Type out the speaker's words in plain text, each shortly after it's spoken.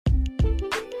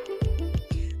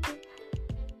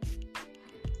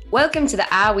Welcome to the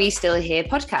Are We Still Here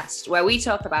podcast, where we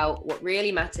talk about what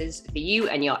really matters for you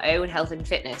and your own health and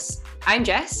fitness. I'm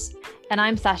Jess. And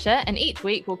I'm Sasha, and each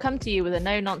week we'll come to you with a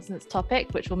no-nonsense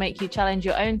topic which will make you challenge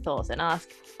your own thoughts and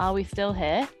ask, are we still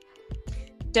here?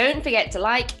 Don't forget to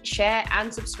like, share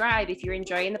and subscribe if you're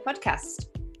enjoying the podcast.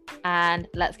 And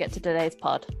let's get to today's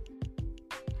pod.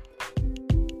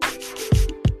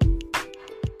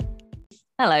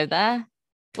 Hello there.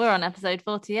 We're on episode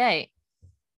 48.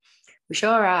 We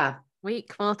sure are.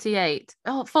 Week 48.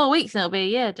 Oh, 4 weeks and it'll be a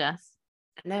year, Jess.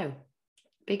 No.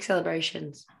 Big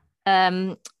celebrations.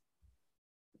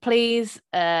 Please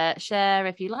share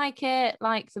if you like it,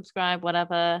 subscribe,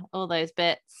 whatever, all those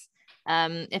bits.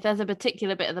 If there's a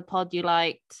particular bit of the pod you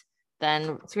liked,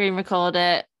 then screen record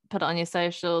it, put it on your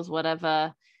socials,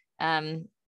 whatever.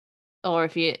 Or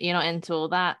if you're not into all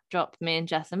that, drop me and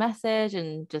Jess a message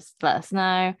and just let us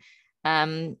know.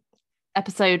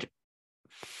 Episode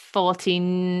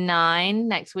 49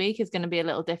 next week is going to be a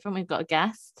little different. We've got a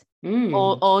guest,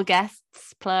 or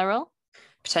guests, plural.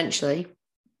 Potentially.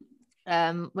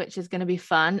 Which is going to be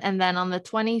fun. And then on the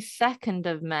 22nd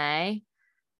of May,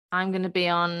 I'm going to be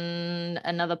on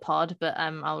another pod, but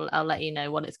I'll let you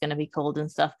know what it's going to be called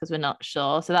and stuff because we're not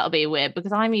sure. So that'll be weird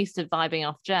because I'm used to vibing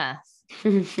off Jess.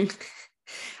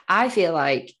 I feel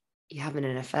like you're having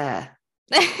an affair.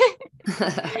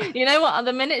 You know what?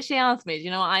 The minute she asked me, do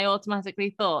you know what I automatically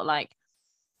thought?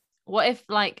 What if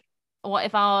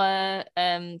our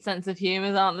sense of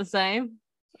humors aren't the same?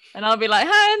 And I'll be like,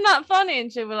 "Hey, isn't that funny?"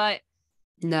 And she'll be like,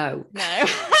 No. I'm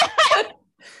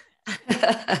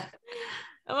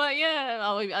like, yeah,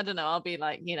 I don't know. I'll be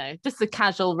like, just a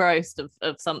casual roast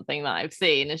of something that I've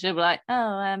seen. And she'll be like,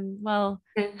 oh, well,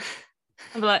 I'll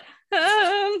be like,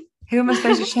 who am I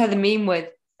supposed to share the meme with?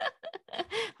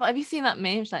 Well, have you seen that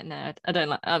meme? She's like, no, I don't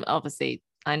like. Obviously,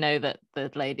 I know that the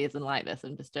lady isn't like this.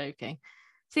 I'm just joking.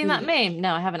 Seen that meme?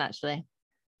 No, I haven't actually.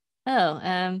 Oh,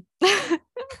 anyway.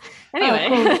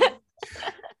 Oh, cool.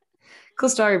 Cool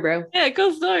story, bro. Yeah,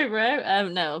 cool story, bro.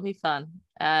 No, it'll be fun.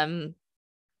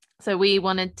 So we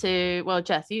wanted to. Well,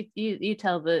 Jess, you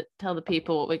tell the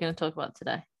people what we're going to talk about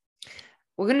today.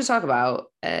 We're going to talk about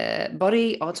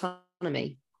body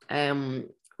autonomy,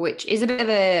 which is a bit of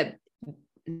a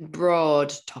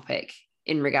broad topic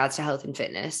in regards to health and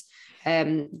fitness,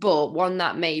 but one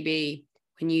that maybe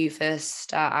when you first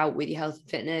start out with your health and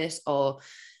fitness, or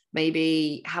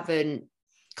maybe haven't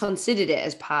considered it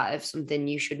as part of something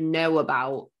you should know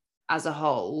about as a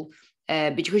whole,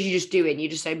 because you're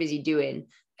just so busy doing,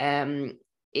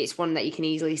 it's one that you can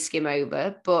easily skim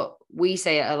over. But we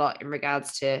say it a lot in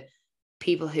regards to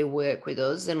people who work with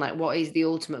us, and like, what is the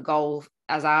ultimate goal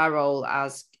as our role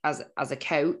as a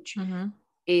coach,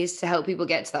 is to help people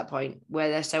get to that point where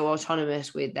they're so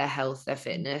autonomous with their health, their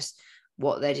fitness,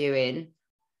 what they're doing,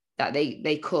 that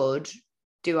they could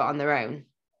do it on their own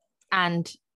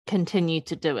and continue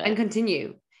to do it and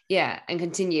continue.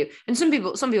 And some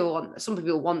people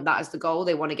want that as the goal.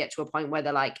 They want to get to a point where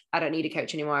they're like, I don't need a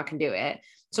coach anymore, I can do it.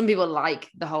 Some people like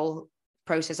the whole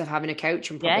process of having a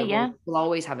coach, and probably will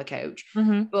always have a coach.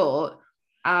 But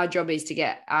our job is to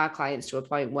get our clients to a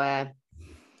point where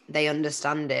they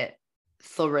understand it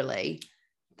thoroughly,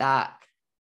 that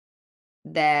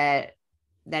their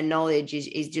knowledge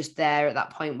is just there at that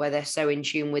point where they're so in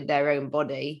tune with their own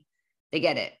body, they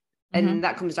get it. And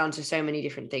that comes down to so many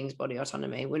different things. Body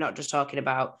autonomy, we're not just talking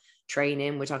about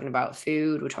training, we're talking about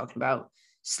food, we're talking about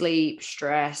sleep,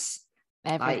 stress,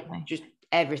 everything. Like just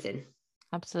everything.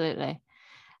 Absolutely.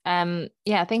 I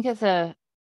think it's a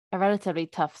relatively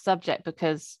tough subject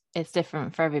because it's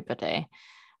different for everybody,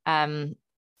 and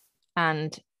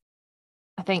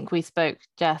I think we spoke,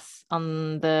 Jess,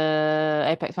 on the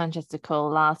Apex Manchester call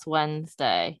last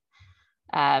Wednesday,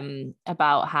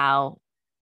 about how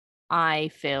I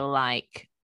feel like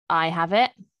I have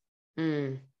it,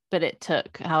 but it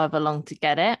took however long to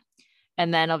get it.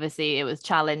 And then obviously it was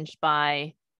challenged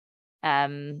by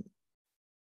the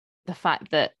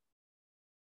fact that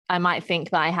I might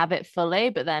think that I have it fully,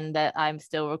 but then that I'm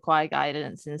still require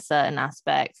guidance in certain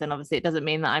aspects. And obviously it doesn't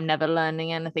mean that I'm never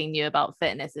learning anything new about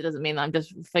fitness. It doesn't mean that I'm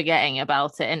just forgetting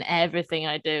about it and everything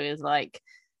I do is like,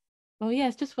 oh yeah,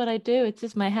 it's just what I do. It's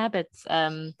just my habits.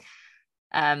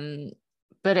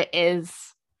 But it is,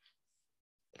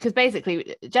 because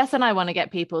basically Jess and I want to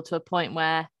get people to a point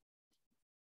where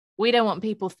we don't want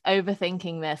people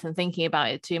overthinking this and thinking about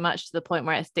it too much to the point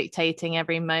where it's dictating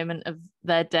every moment of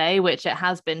their day, which it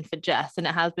has been for Jess and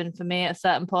it has been for me at a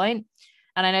certain point.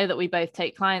 And I know that we both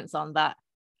take clients on that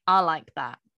are like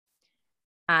that.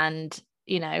 And,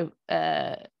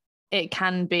 it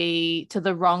can be to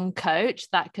the wrong coach.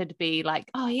 That could be like,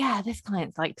 oh yeah, this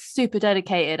client's like super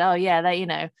dedicated. Oh yeah, they,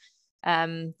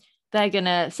 they're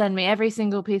gonna send me every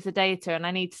single piece of data and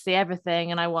I need to see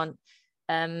everything, and I want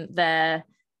their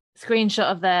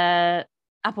screenshot of their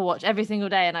Apple Watch every single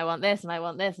day, and I want this and I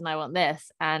want this and I want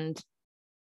this. And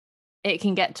it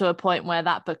can get to a point where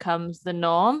that becomes the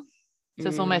norm. So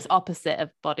it's almost opposite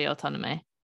of body autonomy.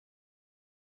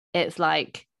 It's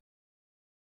like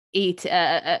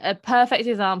a perfect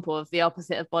example of the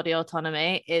opposite of body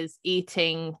autonomy is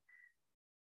eating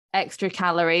extra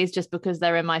calories just because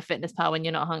they're in MyFitnessPal when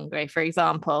you're not hungry, for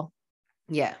example.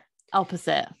 Yeah.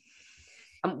 Opposite.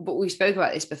 But we spoke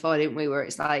about this before, didn't we? Where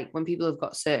it's like when people have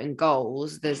got certain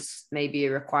goals, there's maybe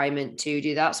a requirement to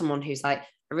do that. Someone who's like,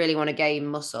 I really want to gain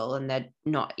muscle and they're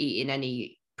not eating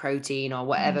any protein or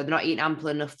whatever. They're not eating ample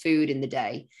enough food in the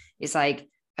day. It's like,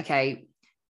 okay,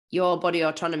 your body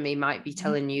autonomy might be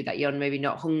telling you that you're maybe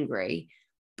not hungry,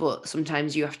 but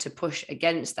sometimes you have to push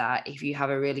against that if you have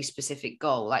a really specific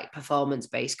goal, like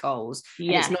performance-based goals.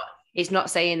 Yeah. And it's not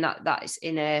saying that that's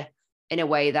in a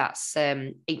way that's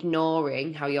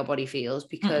ignoring how your body feels,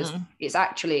 because it's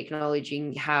actually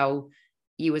acknowledging how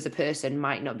you as a person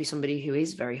might not be somebody who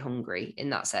is very hungry in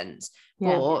that sense.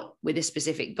 Yeah. But with a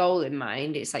specific goal in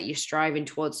mind, it's like you're striving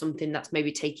towards something that's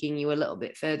maybe taking you a little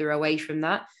bit further away from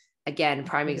that. Again,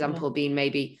 prime example being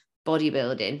maybe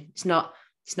bodybuilding. It's not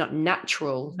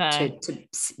natural to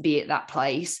be at that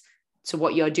place. So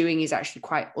what you're doing is actually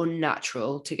quite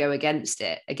unnatural to go against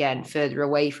it. Again, further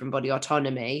away from body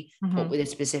autonomy, but with a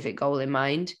specific goal in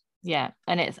mind. Yeah.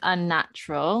 And it's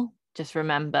unnatural. Just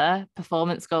remember,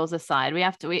 performance goals aside,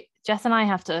 Jess and I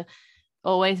have to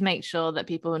always make sure that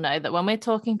people know that when we're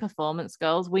talking performance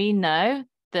goals, we know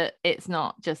that it's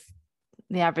not just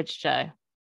the average Joe.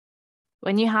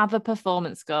 When you have a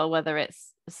performance goal, whether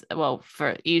it's,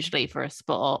 usually for a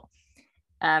sport,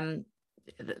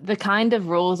 the kind of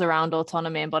rules around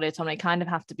autonomy and body autonomy kind of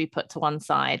have to be put to one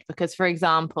side. Because, for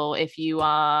example, if you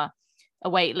are a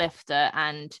weightlifter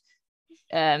and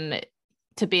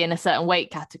to be in a certain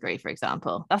weight category, for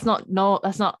example, I'm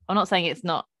not saying it's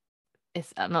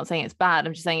bad.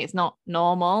 I'm just saying it's not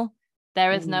normal.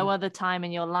 There is no other time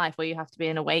in your life where you have to be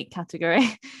in a weight category.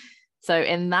 So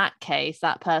in that case,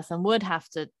 that person would have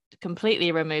to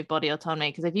completely remove body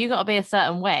autonomy, because if you've got to be a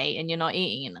certain way and you're not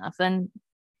eating enough, then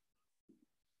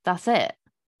that's it.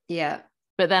 Yeah.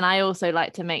 But then I also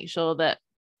like to make sure that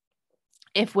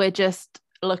if we're just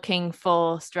looking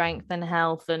for strength and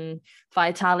health and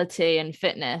vitality and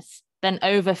fitness, then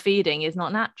overfeeding is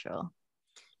not natural.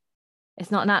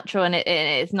 It's not natural, and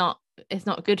it's not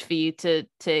good for you to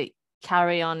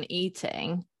carry on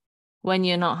eating when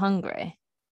you're not hungry,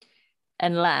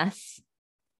 unless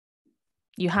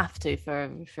you have to for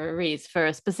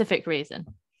a specific reason.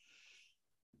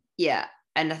 Yeah.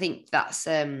 And I think that's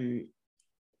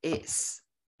it's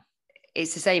the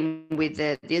same with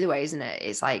the other way, isn't it?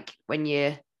 It's like when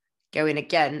you're going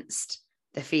against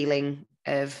the feeling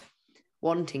of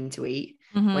wanting to eat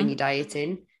when you're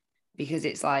dieting, because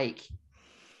it's like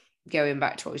going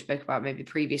back to what we spoke about maybe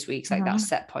previous weeks, like that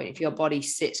set point. If your body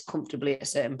sits comfortably at a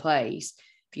certain place,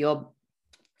 if you're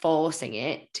forcing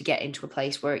it to get into a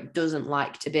place where it doesn't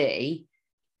like to be,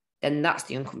 then that's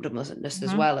the uncomfortableness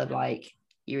as well, of like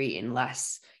you're eating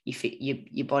less,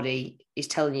 your body is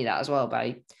telling you that as well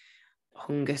by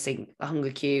hunger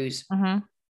cues,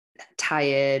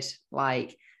 tired,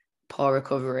 like poor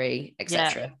recovery,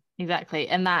 etc. Yeah, exactly.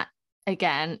 And that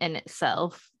again in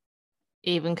itself,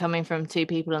 even coming from two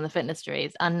people in the fitness industry,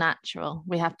 is unnatural.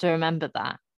 We have to remember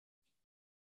that,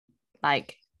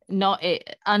 like, not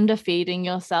it underfeeding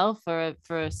yourself for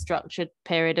a structured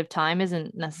period of time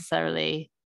isn't necessarily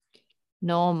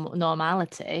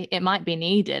normality. It might be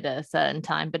needed at a certain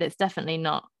time, but it's definitely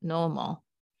not normal.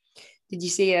 Did you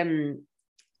see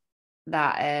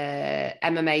that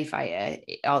MMA fighter,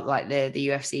 or like the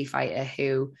UFC fighter,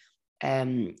 who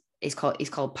is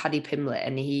called Paddy Pimblett,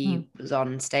 and he was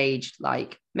on stage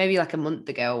like maybe like a month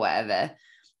ago or whatever,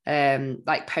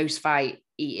 like post-fight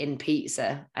eating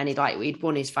pizza, and he'd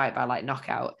won his fight by like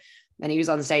knockout, and he was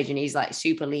on stage and he's like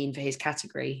super lean for his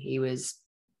category.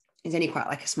 He's only quite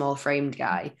like a small framed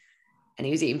guy, and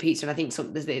he was eating pizza, and I think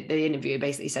the interviewer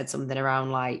basically said something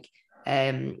around like,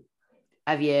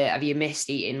 have you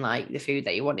missed eating like the food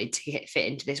that you wanted to fit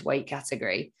into this weight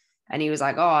category? And he was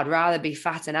like, oh, I'd rather be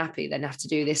fat and happy than have to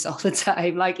do this all the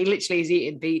time. Like he literally is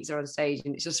eating pizza on stage,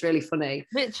 and it's just really funny.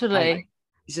 Literally.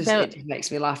 It just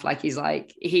makes me laugh. Like he's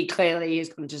like, he clearly is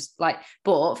going to just like,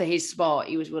 but for his sport,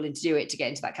 he was willing to do it to get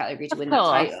into that category to win that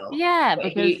title. Yeah.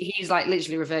 But because he's like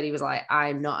literally referred, he was like,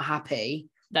 I'm not happy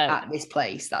at this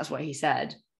place. That's what he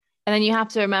said. then you have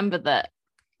to remember that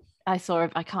I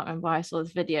can't remember where I saw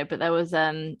this video, but there was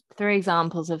 3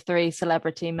 examples of 3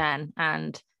 celebrity men,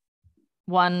 and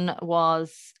one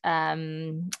was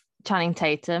Channing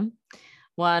Tatum,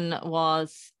 one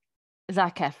was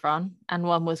Zac Efron, and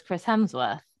one was Chris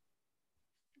Hemsworth.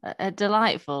 A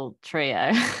delightful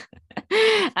trio.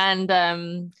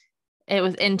 And it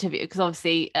was interviewed because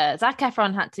obviously Zac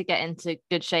Efron had to get into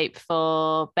good shape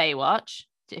for Baywatch.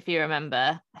 If you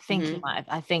remember, I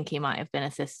think he might have been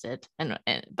assisted, but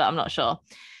I'm not sure.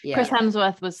 Yeah. Chris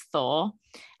Hemsworth was Thor,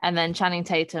 and then Channing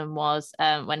Tatum was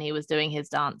when he was doing his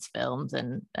dance films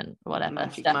and whatever.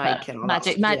 Magic Mike and all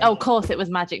Magic Mike. Oh, of course, it was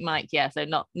Magic Mike. Yeah, so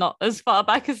not as far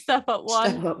back as Step Up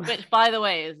 1, which, by the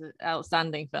way, is an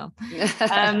outstanding film.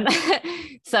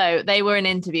 So they were in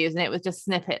interviews, and it was just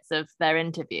snippets of their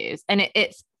interviews, and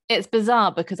it's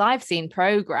bizarre because I've seen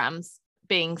programs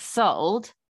being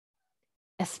sold,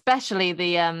 especially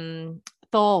the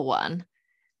Thor one.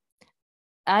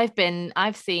 I've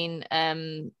seen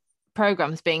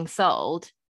programs being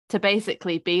sold to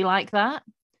basically be like that,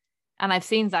 and I've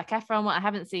seen Zac Efron one. I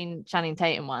haven't seen Channing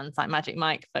Tatum ones, like Magic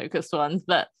Mike focused ones,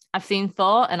 but I've seen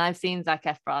Thor and I've seen Zac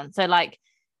Efron. So like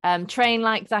train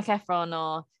like Zac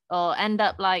Efron or end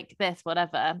up like this,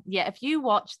 whatever. Yeah, if you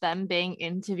watch them being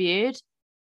interviewed,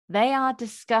 they are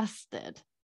disgusted.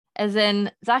 As in,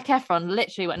 Zac Efron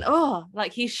literally went, oh,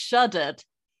 like he shuddered.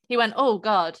 He went, oh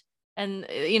God. And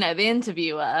the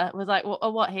interviewer was like,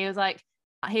 what? He was like,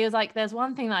 there's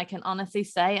one thing that I can honestly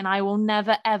say, and I will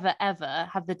never, ever, ever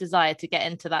have the desire to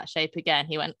get into that shape again.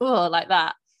 He went, oh, like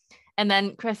that. And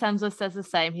then Chris Hemsworth says the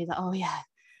same. He's like, oh yeah.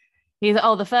 He's like,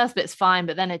 oh, the first bit's fine,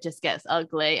 but then it just gets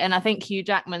ugly. And I think Hugh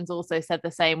Jackman's also said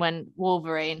the same when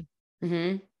Wolverine,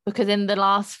 because in the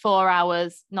last 4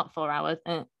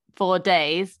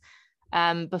 days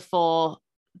before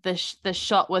the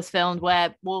shot was filmed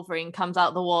where Wolverine comes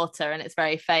out the water and it's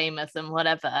very famous and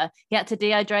whatever, he had to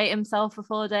dehydrate himself for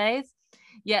 4 days.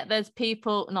 Yet there's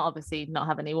people, not obviously not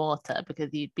have any water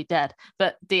because you'd be dead,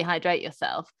 but dehydrate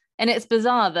yourself. And it's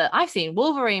bizarre that I've seen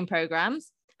Wolverine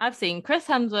programs, I've seen Chris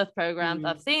Hemsworth programs,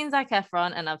 I've seen Zac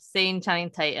Efron, and I've seen Channing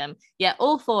Tatum. Yet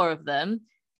all 4 of them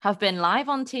have been live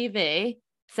on TV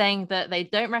saying that they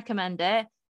don't recommend it.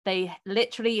 They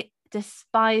literally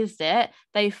despised it.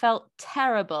 They felt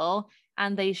terrible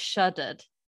and they shuddered.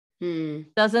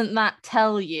 Doesn't that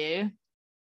tell you,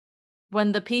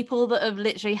 when the people that have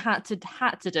literally had to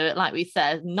do it, like we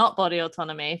said, not body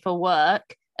autonomy for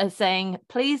work, are saying,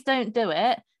 please don't do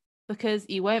it because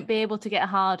you won't be able to get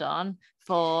hard on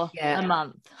for a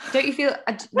month. Don't you feel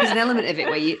there's an element of it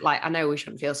where you like, I know we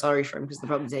shouldn't feel sorry for them because they're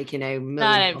probably taking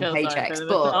millions of paychecks,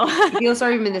 but you feel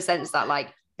sorry for them in the sense that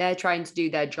like they're trying to do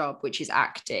their job, which is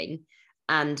acting,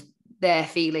 and they're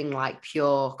feeling like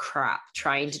pure crap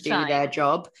trying to do their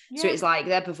job. So it's like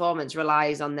their performance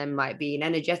relies on them like being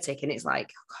energetic, and it's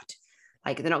like, oh God,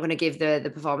 like they're not going to give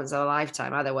the performance of a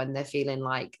lifetime either when they're feeling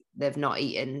like they've not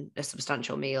eaten a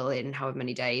substantial meal in however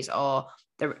many days, or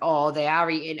they are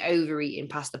overeating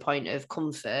past the point of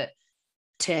comfort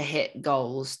to hit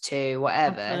goals, to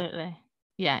whatever. Absolutely.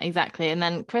 Yeah, exactly. And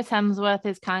then Chris Hemsworth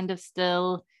is kind of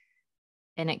still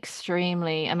in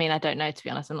extremely, I mean, I don't know, to be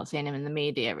honest, I'm not seeing him in the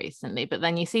media recently, but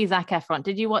then you see Zac Efron.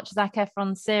 Did you watch Zac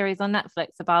Efron's series on Netflix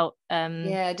about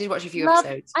yeah, I did watch a few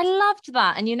episodes. I loved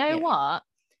that. And you know what,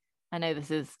 I know this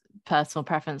is personal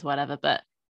preference, whatever, but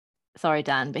sorry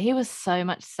Dan, but he was so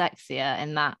much sexier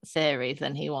in that series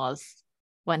than he was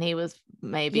when he was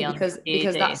maybe on because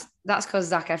that's because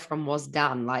Zac Efron was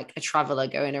Dan, like a traveller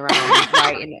going around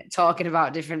writing, talking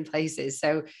about different places.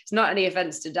 So it's not any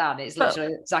offense to Dan. It's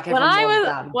literally Zac Efron was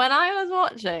Dan. When I was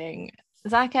watching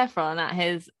Zac Efron at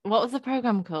his, what was the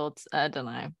program called? I don't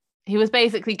know. He was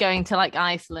basically going to like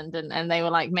Iceland and they were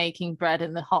like making bread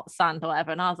in the hot sand or whatever.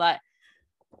 And I was like,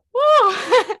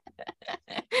 whoa.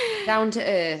 Down to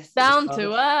earth. Down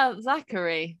to earth.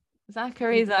 Zachary.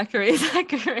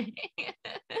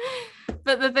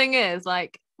 But the thing is,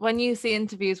 like, when you see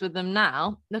interviews with them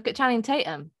now, look at Channing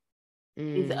Tatum.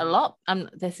 He's a lot.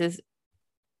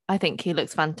 I think he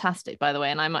looks fantastic, by the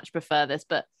way, and I much prefer this,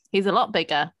 but he's a lot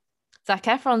bigger. Zac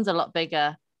Efron's a lot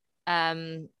bigger.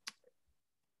 Like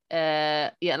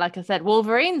I said,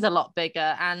 Wolverine's a lot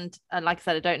bigger. And like I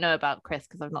said, I don't know about Chris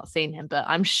because I've not seen him, but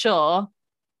I'm sure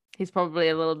he's probably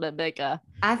a little bit bigger.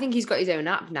 I think he's got his own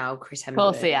app now, Chris Hemsworth. Of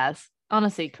course he has.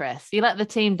 Honestly, Chris, you let the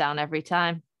team down every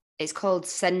time. It's called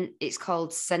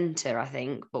Center, I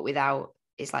think, but without,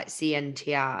 it's like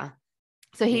CNTR.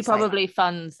 So he probably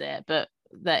funds it, but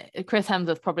that Chris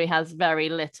Hemsworth probably has very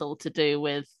little to do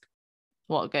with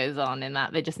what goes on in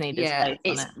that. They just need his face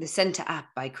on it. The Center app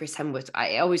by Chris Hemsworth.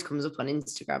 It always comes up on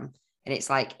Instagram. And it's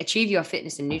like, achieve your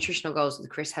fitness and nutritional goals with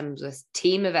Chris Hemsworth's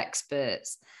team of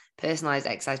experts, personalized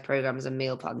exercise programs and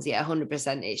meal plans. Yeah,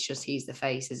 100%. It's just he's the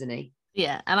face, isn't he?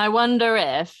 Yeah. And I wonder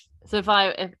if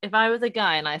I was a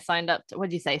guy and I signed up to, what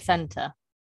do you say, Centre?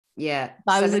 Yeah. If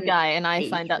I was a guy and I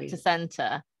signed up to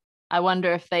Centre, I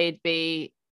wonder if they'd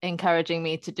be encouraging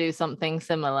me to do something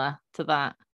similar to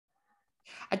that.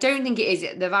 I don't think it is.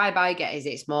 The vibe I get is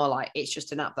it's more like it's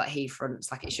just an app that he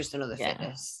fronts, like it's just another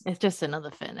fitness. It's just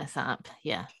another fitness app.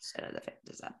 Yeah. Just another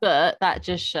fitness app. But that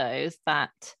just shows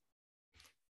that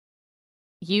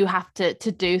you have to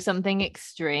do something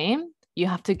extreme. You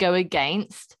have to go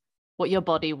against what your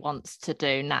body wants to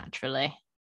do naturally.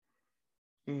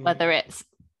 Whether it's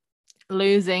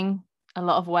losing a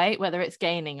lot of weight, whether it's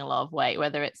gaining a lot of weight,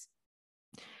 whether it's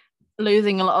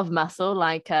losing a lot of muscle,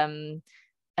 like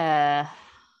I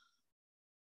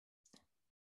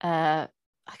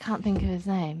can't think of his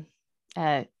name.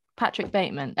 Patrick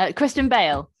Bateman, Christian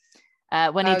Bale,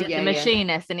 when he did The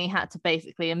Machinist, and he had to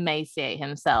basically emaciate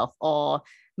himself, or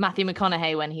Matthew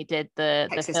McConaughey when he did the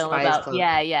film about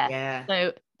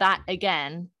So that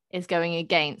again is going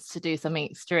against to do something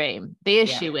extreme. The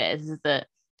issue is that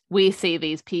we see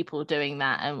these people doing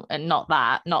that and not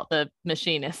the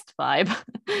Machinist vibe,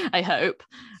 I hope.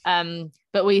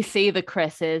 But we see the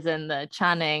Chris's and the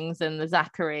Channings and the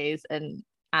Zacharys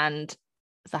and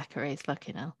Zacharys,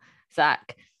 fucking hell,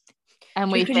 Zach. And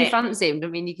just because you fancy him, I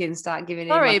mean, you can start giving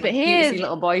him but he is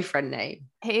little boyfriend name.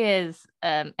 He is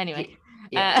anyway.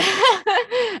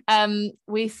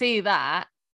 We see that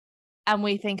and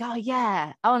we think, oh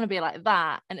yeah, I want to be like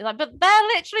that. And it's like, but they're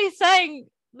literally saying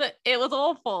that it was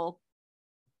awful.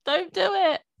 Don't do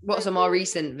it. What's a more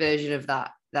recent version of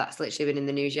that that's literally been in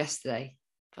the news yesterday?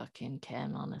 Fucking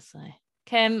Kim, honestly.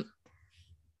 Kim,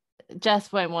 Jess,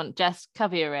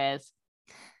 cover your ears.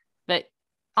 But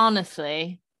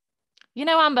honestly, you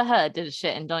know, Amber Heard did a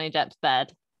shit in Johnny Depp's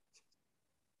bed.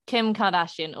 Kim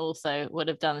Kardashian also would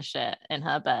have done shit in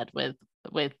her bed with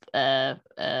a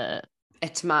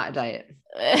tomato diet.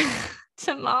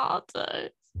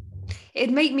 Tomatoes.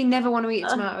 It'd make me never want to eat a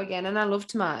tomato again, and I love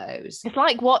tomatoes. It's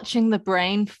like watching the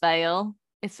brain fail.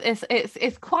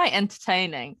 It's quite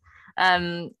entertaining.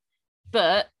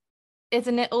 But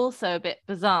isn't it also a bit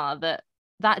bizarre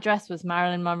that dress was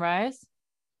Marilyn Monroe's?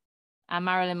 And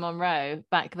Marilyn Monroe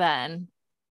back then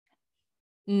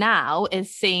now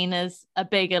is seen as a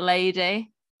bigger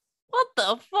lady. What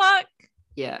the fuck?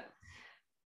 Yeah.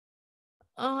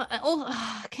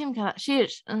 Kim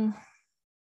Kardashian.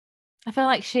 I feel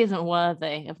like she isn't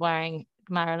worthy of wearing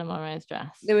Marilyn Monroe's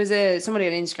dress. There was somebody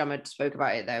on Instagram had spoke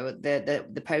about it though.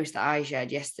 The post that I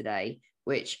shared yesterday,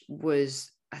 which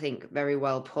was I think very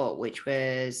well put, which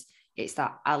was it's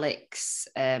that Alex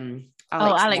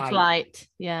Light.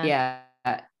 Yeah.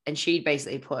 And she'd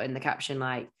basically put in the caption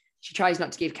like she tries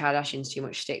not to give Kardashians too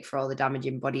much stick for all the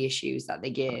damaging body issues that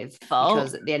they give,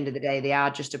 because at the end of the day, they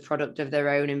are just a product of their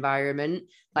own environment.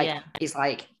 It's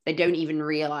like they don't even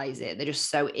realize it. They're just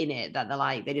so in it that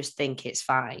they just think it's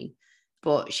fine.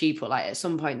 But she put like at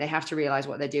some point they have to realize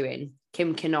what they're doing.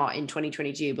 Kim cannot in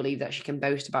 2022 believe that she can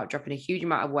boast about dropping a huge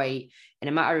amount of weight in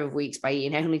a matter of weeks by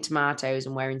eating only tomatoes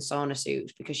and wearing sauna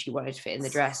suits because she wanted to fit in the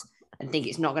dress and think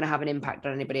it's not going to have an impact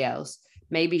on anybody else.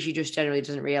 Maybe she just generally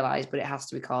doesn't realize, but it has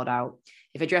to be called out.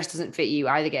 If a dress doesn't fit you,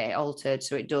 either get it altered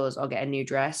so it does or get a new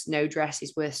dress. No dress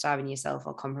is worth starving yourself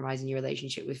or compromising your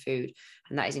relationship with food.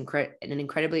 And that is an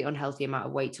incredibly unhealthy amount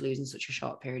of weight to lose in such a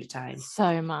short period of time.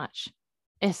 So much.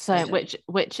 It's so,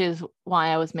 which is why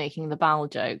I was making the bowel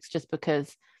jokes, just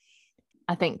because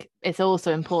I think it's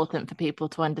also important for people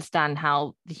to understand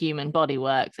how the human body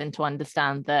works and to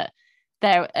understand that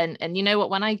and you know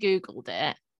what, when I Googled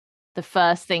it, the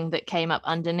first thing that came up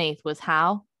underneath was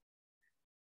how,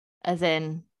 as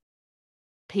in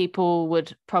people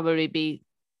would probably be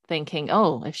thinking,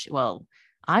 oh,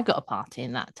 I've got a party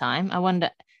in that time. I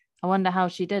wonder how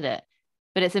she did it.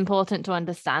 But it's important to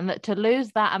understand that to lose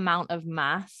that amount of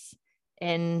mass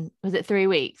in, was it 3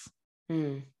 weeks?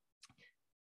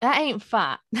 That ain't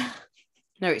fat.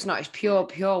 No, it's not. It's pure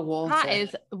water. That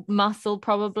is muscle,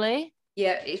 probably.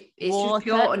 Yeah, it's just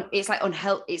pure. It's like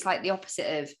unhealthy. It's like the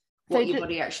opposite of what your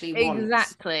body actually wants.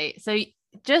 Exactly. So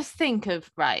just think of,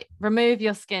 right, remove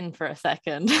your skin for a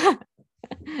second.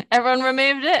 Everyone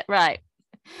removed it? Right.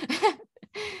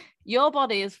 Your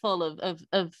body is full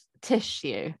of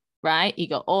tissue, right? You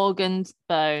got organs,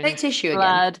 bones, say tissue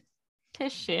blood, again.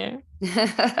 Tissue.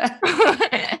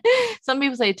 Some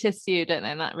people say tissue, don't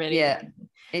they? And that really, yeah,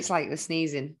 it's like the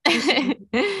sneezing.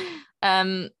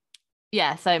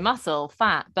 Yeah, so muscle,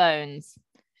 fat, bones,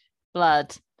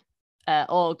 blood,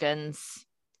 organs,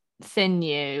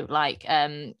 sinew, like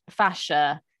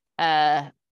fascia,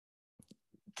 tendons,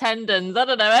 I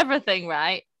don't know, everything,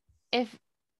 right? If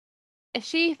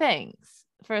she thinks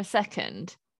for a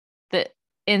second that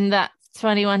in that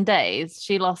 21 days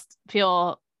she lost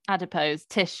pure adipose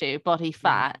tissue, body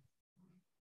fat.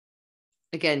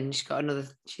 Again, she's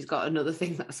got another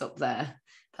thing that's up there.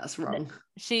 That's wrong.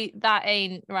 That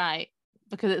ain't right,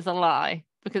 because it's a lie,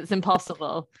 because it's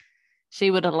impossible.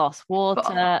 She would have lost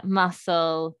water,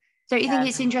 muscle. Don't you think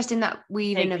it's interesting that we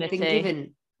even have been dignity.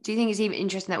 given? Do you think it's even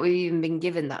interesting that we've even been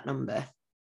given that number?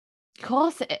 Of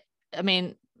course. I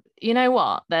mean, you know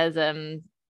what? There's a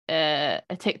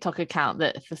TikTok account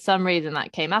that for some reason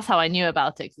that's how I knew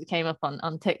about it, because it came up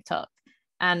on TikTok.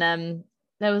 And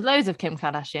there was loads of Kim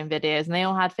Kardashian videos and they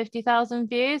all had 50,000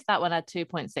 views. That one had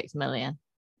 2.6 million.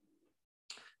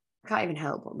 I can't even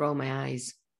help but roll my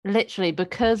eyes. Literally,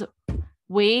 because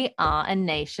we are a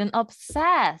nation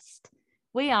obsessed.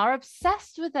 We are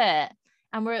obsessed with it.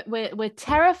 And we're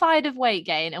terrified of weight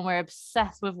gain, and we're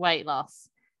obsessed with weight loss.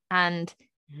 And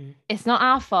it's not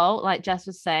our fault, like Jess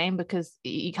was saying, because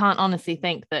you can't honestly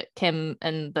think that Kim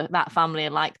and that family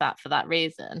are like that for that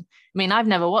reason. I mean, I've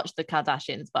never watched the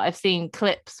Kardashians, but I've seen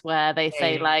clips where they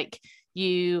say like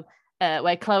where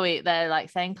Khloe, they're like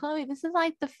saying, Khloe, this is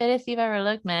like the fittest you've ever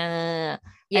looked, man.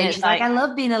 Yeah, and she's like, I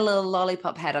love being a little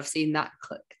lollipop head. I've seen that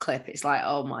clip. It's like,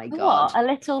 oh my God. What? A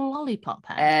little lollipop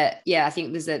head? Yeah, I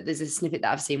think there's a snippet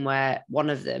that I've seen where one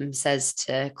of them says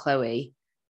to Khloe,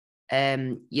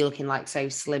 you're looking like so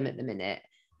slim at the minute.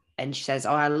 And she says,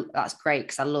 that's great,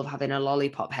 because I love having a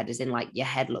lollipop head, as in like your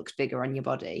head looks bigger on your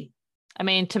body. I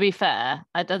mean, to be fair,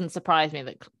 it doesn't surprise me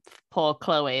that poor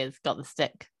Khloe has got the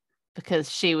stick,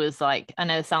 because she was like, I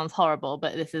know it sounds horrible,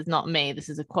 but this is not me, this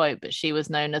is a quote, but she was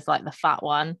known as like the fat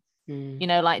one, you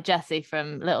know, like Jessie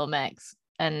from Little Mix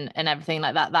and everything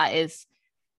like that. That is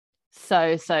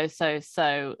so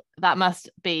that must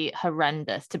be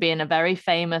horrendous to be in a very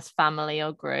famous family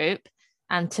or group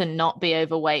and to not be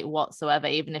overweight whatsoever.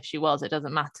 Even if she was, it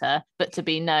doesn't matter, but to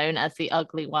be known as the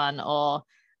ugly one, or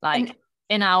like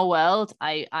in our world,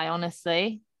 I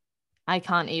honestly, I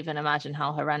can't even imagine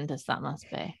how horrendous that must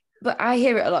be. But I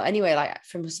hear it a lot anyway, like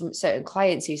from some certain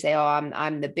clients who say, oh,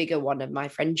 I'm the bigger one of my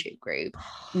friendship group,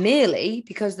 merely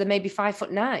because they're maybe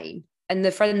 5'9" and the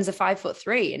friends are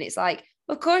 5'3", and it's like,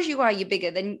 of course you are, you're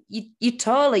bigger, then you're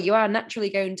taller, you are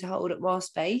naturally going to hold up more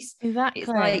space. Exactly. It's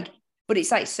like, but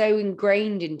it's like so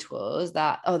ingrained into us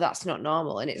that, oh, that's not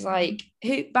normal. And it's like,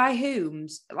 by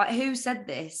whom's, like, who said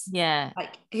this? Yeah.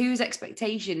 Like, whose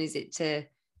expectation is it to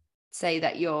say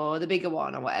that you're the bigger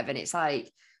one or whatever? And it's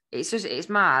like, it's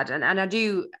mad. And I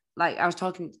do, like, I was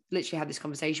literally had this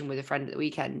conversation with a friend at the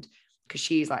weekend, because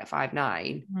she's like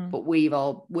 5'9", but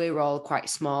we're all quite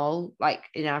small, like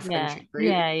in our friendship group.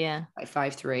 Yeah. Like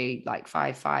 5'3", like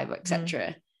 5'5",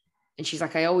 etc. And she's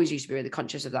like, I always used to be really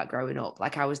conscious of that growing up.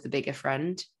 Like I was the bigger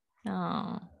friend.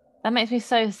 Oh, that makes me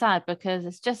so sad, because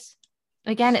it's just,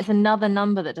 again, it's another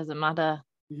number that doesn't matter.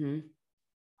 It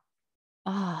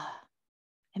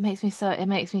makes me so, I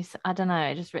don't know.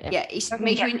 It just, it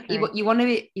makes you want to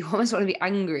be, you almost want to be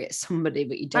angry at somebody,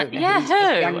 but you don't know who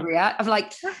to be angry at. I'm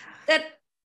like,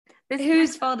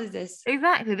 whose fault is this?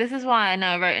 Exactly. This is why I know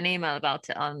I wrote an email about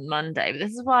it on Monday, but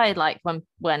this is why, like,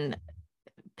 when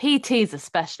PTs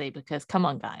especially, because come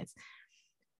on guys,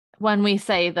 when we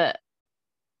say that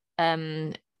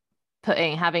having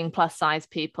plus size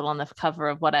people on the cover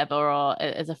of whatever or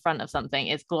as a front of something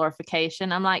is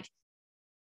glorification, I'm like,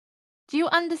 do you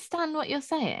understand what you're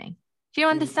saying? Do you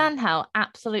understand how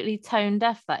absolutely tone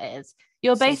deaf that is?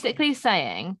 You're basically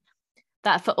saying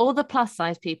that for all the plus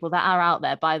size people that are out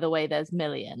there, by the way, there's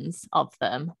millions of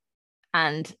them,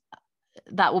 and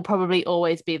that will probably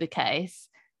always be the case,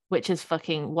 which is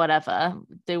fucking whatever,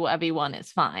 do whatever you want,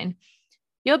 it's fine.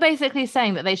 You're basically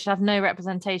saying that they should have no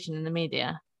representation in the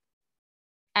media.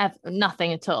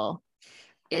 Nothing at all.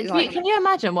 Can you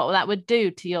imagine what that would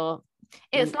do to your...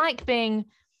 It's like being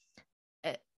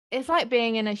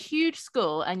in a huge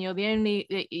school and you're the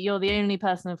only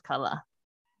person of color.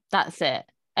 That's it.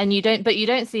 And you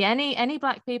don't see any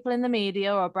black people in the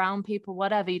media, or brown people,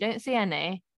 whatever. You don't see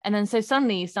any. And then so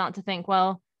suddenly you start to think,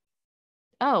 well,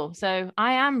 oh, so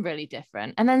I am really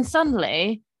different. And then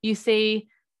suddenly you see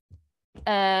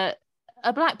a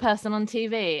black person on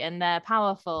TV and they're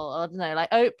powerful, or I don't know,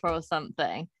 like Oprah or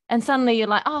something. And suddenly you're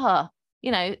like,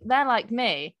 they're like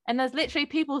me. And there's literally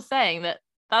people saying that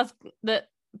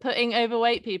putting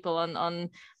overweight people on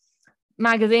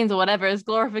magazines or whatever is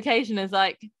glorification. Is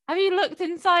like, have you looked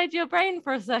inside your brain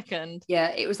for a second?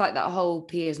 Yeah, it was like that whole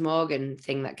Piers Morgan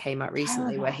thing that came out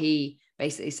recently, where he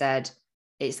basically said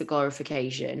it's the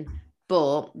glorification,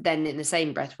 but then in the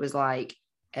same breath was like,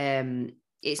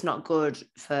 it's not good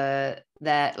for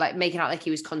their, like, making out like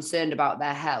he was concerned about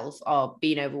their health, or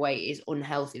being overweight is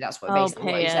unhealthy. That's what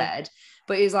basically what he said.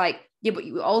 But he was like, yeah, but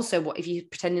you also, what if you're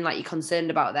pretending like you're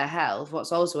concerned about their health?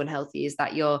 What's also unhealthy is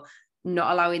that you're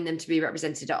not allowing them to be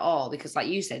represented at all, because like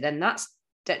you said, then that's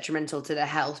detrimental to their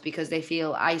health, because they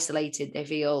feel isolated. They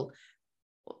feel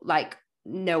like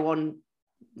no one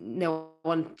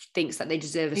thinks that they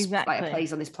deserve like a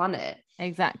place on this planet.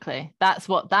 Exactly. That's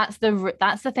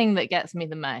the thing that gets me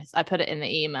the most. I put it in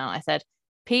the email. I said,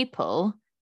 people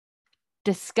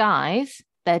disguise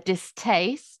their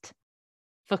distaste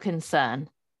for concern.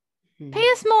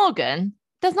 Piers Morgan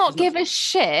does not give a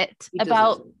shit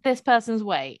about this person's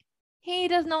weight. He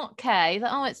does not care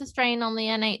that, oh, it's a strain on the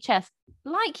NHS.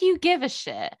 Like, you give a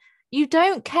shit. You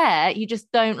don't care. You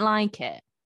just don't like it.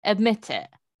 Admit it.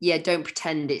 Yeah, don't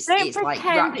pretend it's like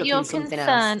wrapped up in something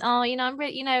else. Oh, I'm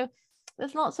really,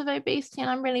 there's lots of obesity and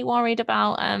I'm really worried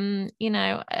about,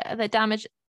 the damage.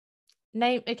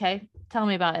 Okay, tell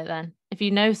me about it then. If you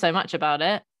know so much about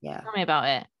it, tell me about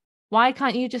it. Why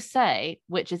can't you just say,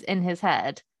 which is in his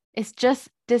head, it's just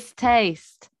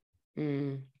distaste?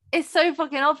 It's so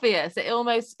fucking obvious.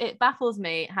 It baffles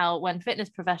me how when fitness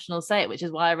professionals say it, which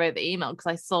is why I wrote the email, because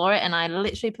I saw it and I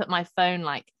literally put my phone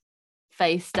like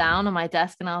face down on my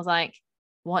desk and I was like,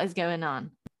 what is going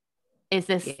on? Is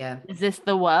this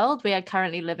the world we are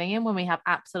currently living in, when we have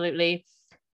absolutely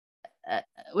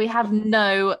we have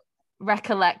no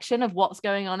recollection of what's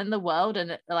going on in the world,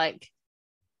 and like,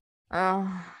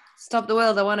 oh, stop the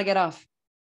world, I want to get off.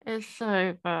 It's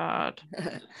so bad.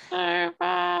 So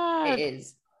bad. It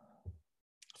is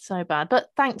so bad. But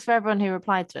thanks for everyone who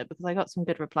replied to it, because I got some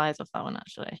good replies off that one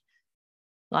actually.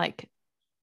 Like,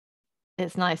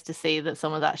 it's nice to see that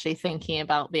someone's actually thinking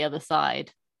about the other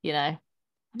side,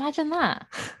 Imagine that.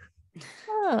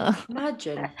 Oh.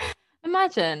 Imagine.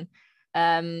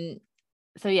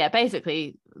 So yeah,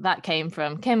 basically that came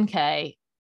from Kim K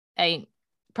ain't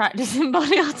practicing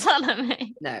body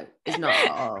autonomy. No, it's not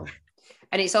at all.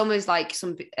 And it's almost like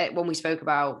when we spoke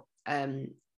about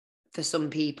for some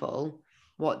people,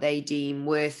 what they deem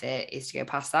worth it is to go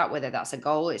past that, whether that's a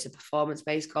goal, it's a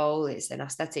performance-based goal, it's an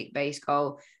aesthetic-based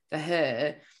goal. For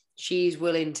her, she's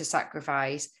willing to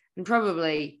sacrifice and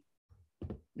probably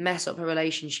mess up her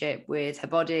relationship with her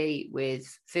body, with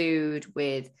food,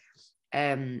 with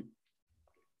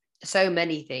so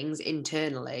many things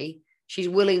internally. She's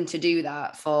willing to do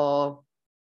that for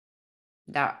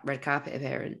that red carpet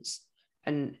appearance,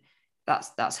 and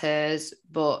that's hers.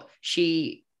 But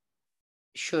she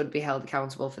should be held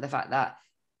accountable for the fact that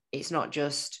it's not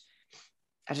just,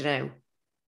 I don't know,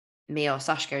 me or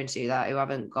Sash going to do that, who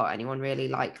haven't got anyone really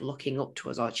like looking up to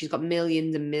us. Or she's got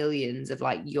millions and millions of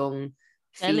like young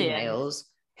females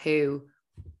who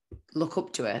look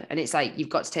up to her, and it's like, you've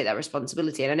got to take that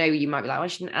responsibility. And I know you might be like, well,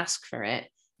 she didn't ask for it.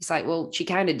 It's like, well, she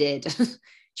kind of did.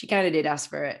 She kind of did ask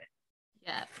for it.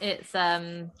 Yeah,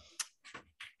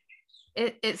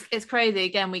 it's crazy.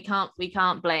 Again, we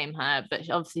can't blame her, but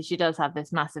obviously she does have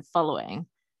this massive following.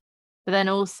 But then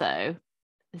also,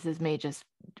 this is me just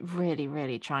really,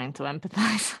 really trying to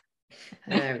empathize.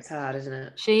 I know, it's hard, isn't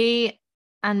it? She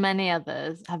and many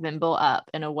others have been brought up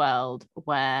in a world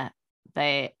where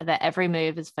their every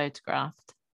move is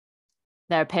photographed.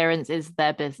 Their appearance is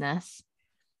their business.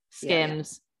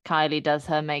 Skims, Kylie does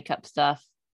her makeup stuff.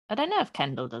 I don't know if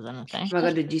Kendall does anything. Oh my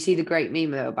God, did you see the great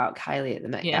meme though about Kylie at the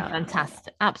Met? Yeah,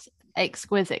 fantastic.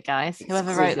 Exquisite, guys.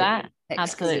 Whoever wrote that,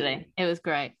 absolutely. It was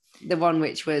great. The one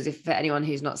which was, if for anyone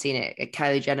who's not seen it,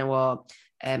 Kylie Jenner wore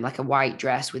like a white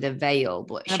dress with a veil,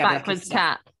 but she had backwards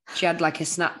cap. She had like a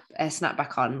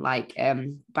snapback on, like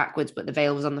backwards, but the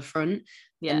veil was on the front.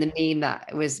 Yeah. And the meme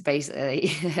that was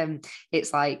basically,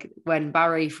 it's like when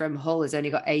Barry from Hull has only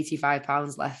got 85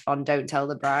 pounds left on Don't Tell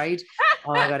the Bride.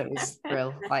 Oh my God, it was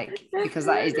real. Like, because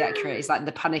that is the accurate. It's like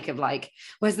the panic of like,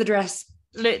 where's the dress?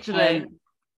 Literally.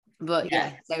 But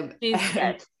yeah, so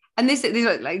and this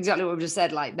is like exactly what we've just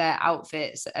said. Like, their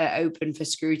outfits are open for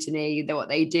scrutiny. What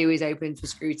they do is open for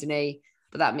scrutiny.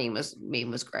 But that meme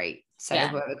was great. So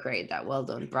whoever created that, well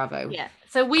done, bravo. Yeah.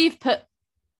 So we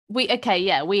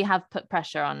have put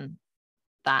pressure on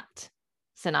that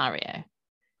scenario,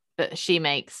 but she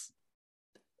would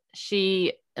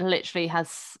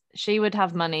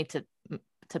have money to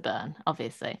burn,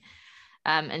 obviously,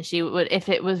 and she would, if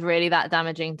it was really that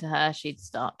damaging to her, she'd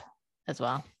stop as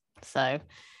well. So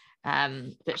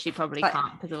but she probably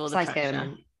can't because of all the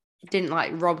pressure. Didn't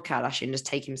like Rob Kardashian just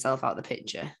take himself out of the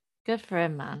picture? Good for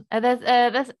him, man. I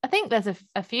think there's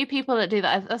a few people that do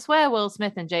that. I swear Will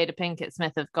Smith and Jada Pinkett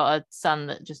Smith have got a son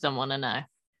that just don't want to know.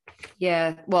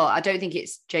 Yeah, well, I don't think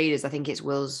it's Jada's. I think it's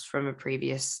Will's from a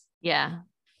previous. Yeah,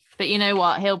 But you know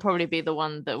what? He'll probably be the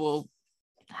one that will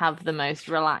have the most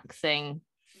relaxing,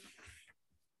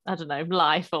 I don't know,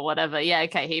 life or whatever. Yeah,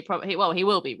 okay. He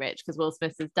will be rich because Will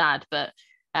Smith's his dad, but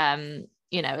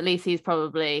at least he's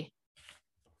probably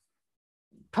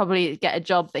get a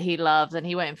job that he loves, and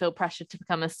he won't feel pressured to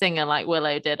become a singer like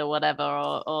Willow did or whatever.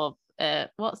 Or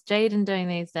what's Jaden doing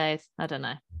these days? I don't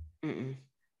know. Mm-mm.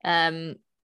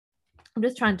 I'm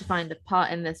just trying to find a part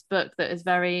in this book that is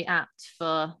very apt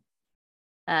for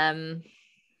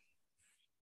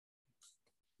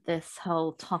this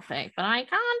whole topic, but I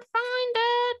can't find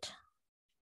it.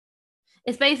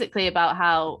 It's basically about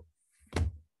how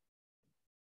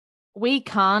we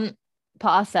can't put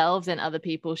ourselves in other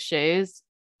people's shoes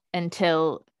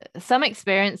until some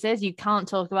experiences you can't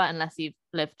talk about unless you've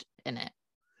lived in it.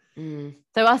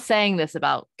 So us saying this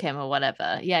about Kim or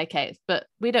whatever, yeah, okay, but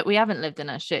we haven't lived in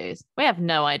her shoes. We have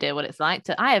no idea what it's like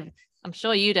to. I'm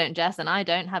sure you don't, Jess, and I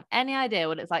don't have any idea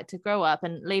what it's like to grow up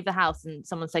and leave the house and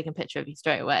someone's taking a picture of you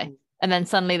straight away, and then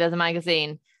suddenly there's a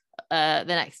magazine the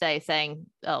next day saying,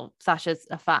 "Oh, Sasha's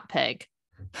a fat pig."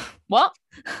 What?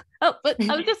 Oh, but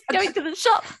I was just going to the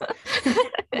shop.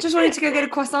 I just wanted to go get a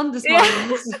croissant this morning. Yeah.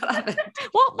 This is what happened.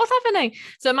 What's happening?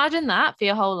 So imagine that for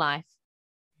your whole life.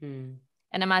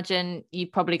 And imagine you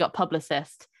probably got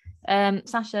publicist.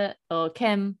 Sasha or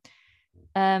Kim,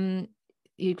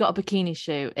 you've got a bikini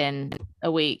shoot in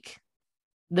a week.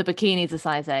 The bikini's a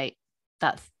size 8.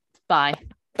 That's bye.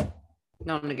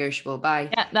 Non-negotiable. Bye.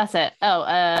 Yeah, that's it. Oh,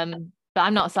 but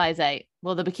I'm not a size 8.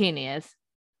 Well, the bikini is.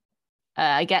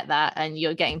 I get that, and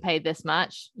you're getting paid this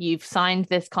much. You've signed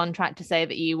this contract to say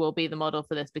that you will be the model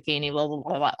for this bikini, blah, blah,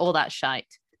 blah, blah, all that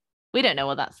shite. We don't know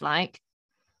what that's like.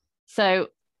 So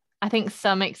I think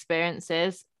some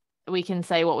experiences, we can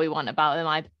say what we want about them.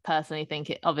 I personally think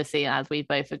it, obviously, as we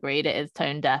both agreed, it is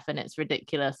tone deaf and it's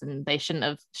ridiculous, and they shouldn't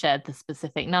have shared the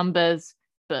specific numbers.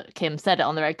 But Kim said it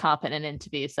on the red carpet in an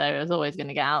interview, so it was always going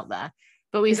to get out there.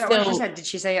 But we Is that what she said? Did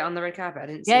she say it on the red carpet? I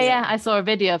didn't see Yeah. I saw a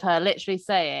video of her literally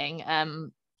saying,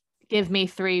 give me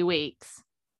 3 weeks.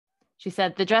 She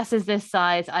said, the dress is this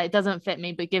size. It doesn't fit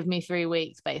me, but give me 3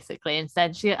 weeks, basically.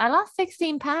 Instead, I lost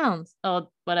 16 pounds or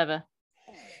whatever.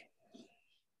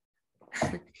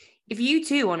 If you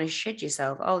too want to shit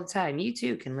yourself all the time, you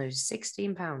too can lose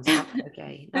 16 pounds. Not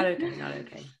okay. Not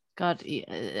okay. God,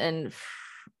 and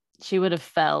she would have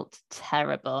felt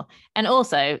terrible. And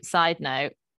also, side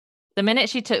note, the minute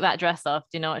she took that dress off,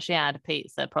 do you know what she had? A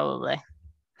pizza, probably.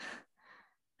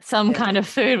 Some kind of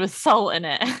food with salt in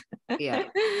it. Yeah.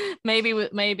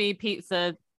 maybe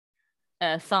pizza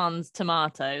sans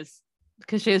tomatoes,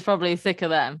 because she was probably sick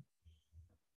of them.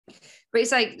 But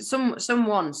it's like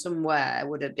someone somewhere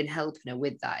would have been helping her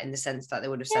with that, in the sense that they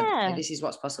would have said, okay, this is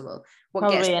what's possible. What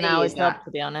probably gets an me hour's is job, that,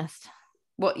 to be honest.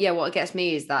 What gets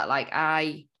me is that, like,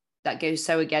 that goes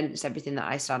so against everything that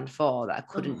I stand for, that I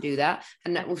couldn't do that.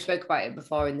 And that we've spoke about it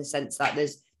before, in the sense that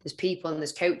there's people and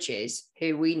there's coaches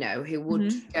who we know who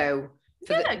would go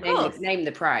for name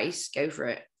the price, go for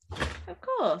it. Of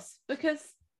course, because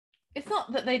it's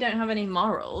not that they don't have any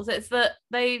morals, it's that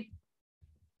they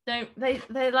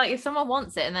like, if someone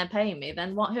wants it and they're paying me,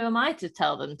 then who am I to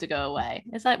tell them to go away?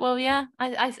 It's like, well, yeah,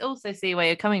 I also see where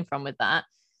you're coming from with that.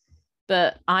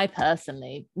 But I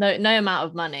personally, no amount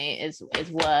of money is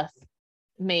worth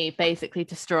me basically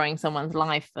destroying someone's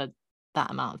life for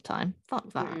that amount of time. Fuck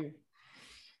that.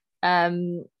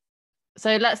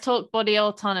 So let's talk body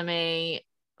autonomy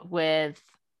with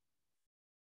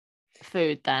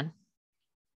food then.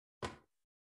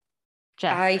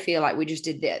 Jeff. I feel like we just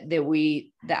did the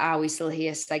Are We Still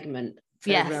Here segment for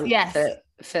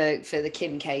the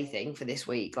Kim K thing for this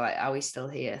week. Like, are we still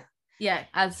here? Yeah,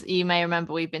 as you may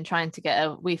remember, we've been trying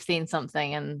to we've seen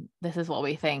something and this is what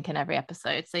we think in every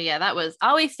episode. So yeah, that was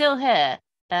Are We Still Here?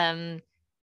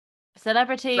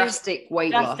 Celebrity drastic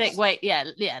weight loss. Yeah,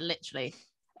 literally.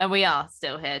 And we are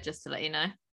still here, just to let you know.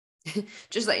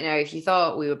 Just let you know, if you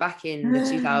thought we were back in the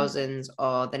 2000s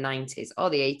or the 90s or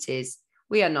the 80s,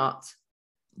 we are not.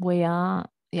 We are,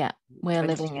 yeah, we're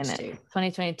living in it.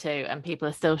 2022, and people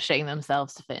are still shitting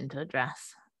themselves to fit into a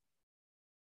dress.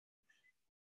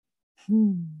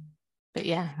 But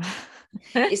yeah,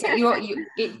 it's like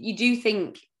you do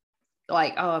think,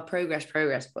 like, oh, progress,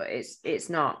 but it's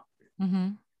not.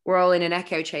 We're all in an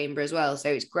echo chamber as well, so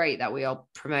it's great that we all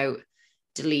promote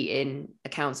deleting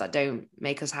accounts that don't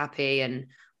make us happy and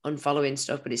unfollowing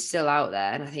stuff, but it's still out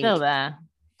there. And I think still there,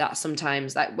 that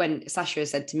sometimes, like when Sasha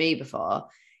said to me before,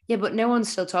 yeah, but no one's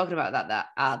still talking about that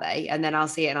are they? And then I'll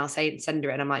see it and I'll send her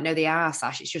it, and I'm like, no, they are,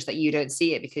 Sash. It's just that you don't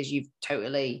see it because you've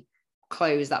totally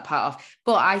close that part off.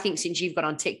 But I think since you've got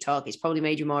on TikTok, it's probably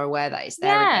made you more aware that it's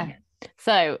there again.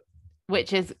 So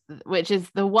which is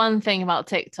the one thing about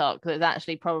TikTok that's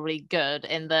actually probably good,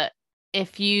 in that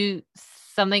if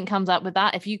something comes up with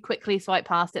that, if you quickly swipe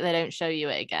past it, they don't show you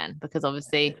it again, because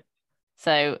obviously,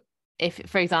 so if,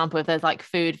 for example, if there's like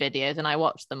food videos and I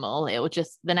watch them all, it will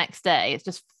just, the next day it's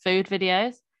just food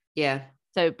videos. Yeah.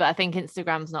 So, but I think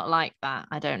Instagram's not like that.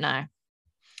 I don't know.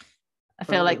 I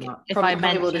feel like if I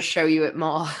probably will just show you it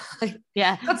more.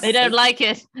 Yeah, they don't like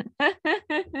it.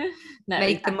 No,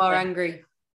 make them more angry.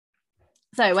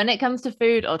 So when it comes to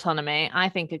food autonomy, I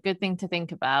think a good thing to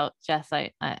think about, Jess, I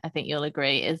think you'll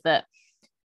agree, is that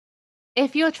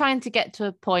if you're trying to get to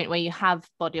a point where you have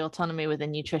body autonomy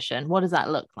within nutrition, what does that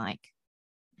look like?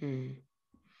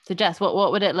 So Jess,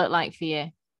 what would it look like for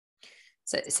you?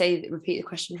 So repeat the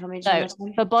question for me. So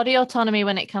for body autonomy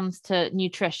when it comes to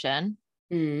nutrition,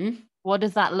 what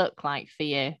does that look like for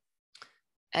you?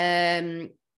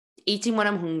 Eating when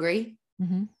I'm hungry.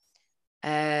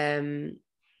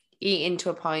 Eating to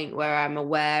a point where I'm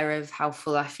aware of how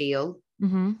full I feel.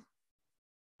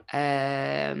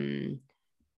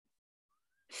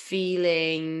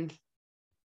 Feeling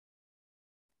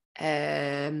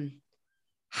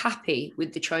happy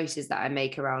with the choices that I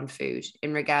make around food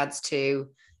in regards to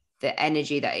the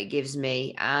energy that it gives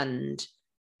me and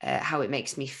how it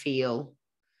makes me feel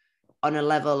on a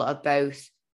level of both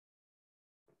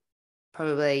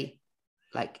probably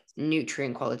like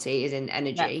nutrient quality is in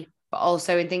energy, but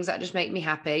also in ththings that just make me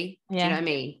happy. Do you know what I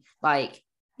mean? Like,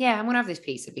 yeah, I'm gonna have this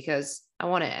pizza because I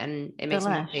want it and it makes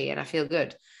me happy and I feel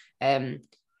good. I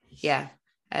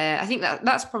think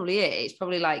that's probably it. It's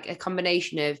probably like a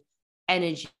combination of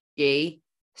energy,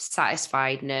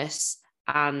 satisfiedness,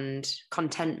 and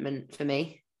contentment for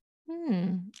me.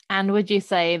 And would you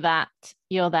say that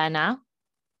you're there now?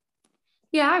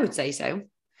 Yeah, I would say so.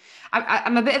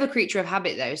 I'm a bit of a creature of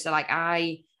habit though. So like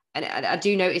I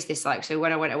do notice this, like, so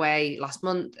when I went away last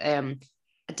month, I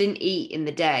didn't eat in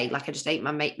the day. Like I just ate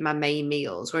my main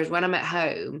meals. Whereas when I'm at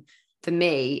home, for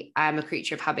me, I'm a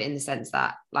creature of habit in the sense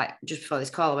that, like, just before this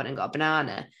call, I went and got a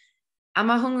banana. Am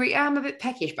I hungry? Yeah, I'm a bit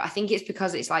peckish, but I think it's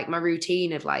because it's like my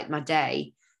routine of like my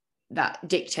day that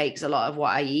dictates a lot of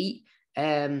what I eat.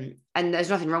 And there's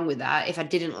nothing wrong with that. If I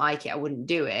didn't like it, I wouldn't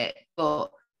do it.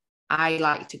 But I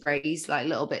like to graze like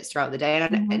little bits throughout the day. And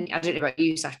I don't know about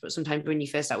you, Sash, but sometimes when you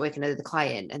first start working with the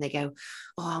client and they go,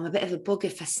 oh, I'm a bit of a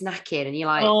bugger for snacking. And you're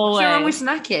like, what's wrong with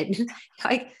snacking?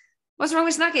 Like, what's wrong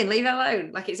with snacking? Leave it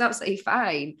alone. Like, it's absolutely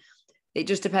fine. It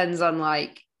just depends on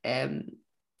like,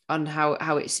 on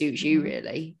how it suits you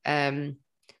really.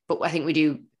 But I think we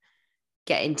do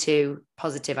get into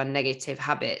positive and negative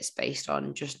habits based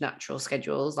on just natural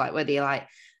schedules. Like whether you're like,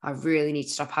 I really need to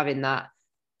stop having that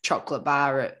chocolate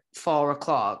bar at 4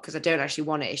 o'clock because I don't actually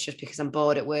want it. It's just because I'm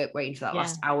bored at work waiting for that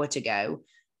last hour to go.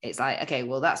 It's like, okay,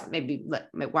 well, that's maybe,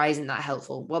 why isn't that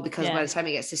helpful? Well, because by the time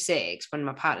it gets to 6, when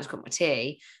my partner's got my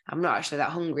tea, I'm not actually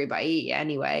that hungry, but I eat it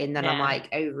anyway. And then I'm like,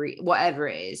 overeat, whatever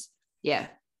it is. Yeah.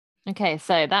 Okay.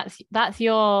 So that's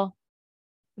your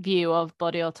view of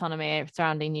body autonomy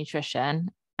surrounding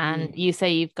nutrition. And you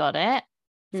say you've got it.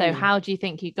 So how do you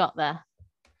think you got there?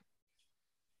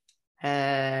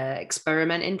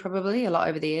 Experimenting probably a lot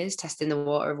over the years, testing the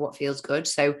water of what feels good.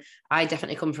 So I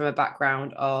definitely come from a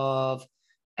background of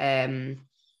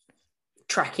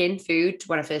tracking food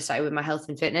when I first started with my health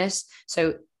and fitness.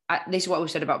 So this is what we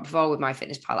said about before with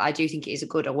MyFitnessPal. I do think it is a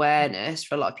good awareness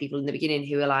for a lot of people in the beginning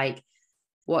who are like,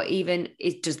 what even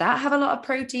is, does that have a lot of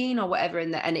protein or whatever?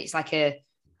 And it's like a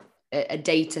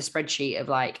data spreadsheet of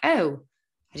like, oh,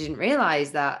 I didn't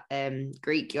realize that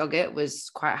Greek yogurt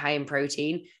was quite high in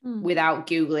protein without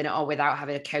Googling it or without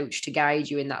having a coach to guide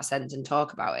you in that sense and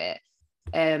talk about it.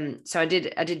 So I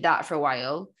did that for a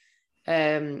while.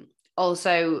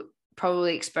 Also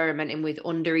probably experimenting with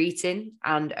under eating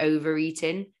and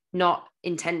overeating, not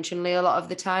intentionally a lot of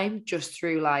the time, just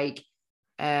through like,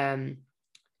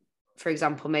 for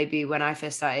example, maybe when I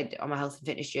first started on my health and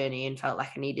fitness journey and felt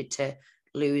like I needed to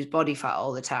lose body fat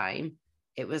all the time,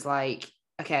 it was like,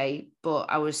 okay, but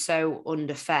I was so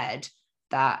underfed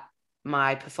that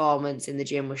my performance in the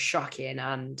gym was shocking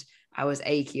and I was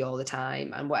achy all the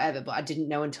time and whatever, but I didn't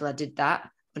know until I did that,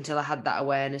 until I had that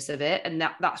awareness of it. And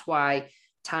that's why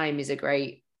time is a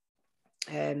great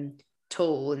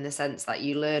tool in the sense that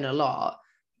you learn a lot,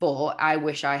 but I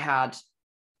wish I had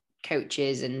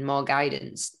coaches and more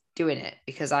guidance doing it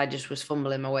because I just was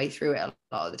fumbling my way through it a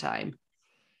lot of the time.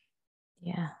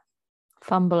 Yeah.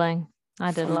 Fumbling.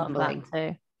 I did a lot of that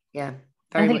too. Yeah.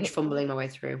 Very much fumbling my way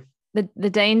through. The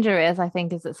danger is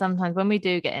that sometimes when we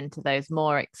do get into those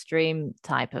more extreme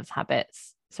type of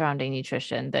habits surrounding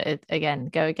nutrition that again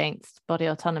go against body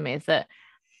autonomy, is that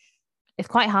it's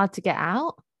quite hard to get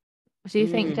out. Do you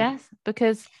think, Jess?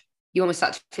 Because you almost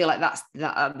start to feel like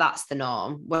that's the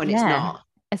norm when it's yeah, not.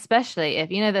 especially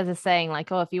if, you know, there's a saying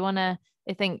like, oh, if you want to,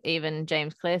 I think even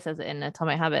James Clear says it in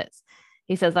Atomic Habits.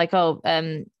 He says like, oh,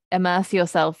 immerse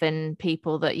yourself in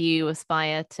people that you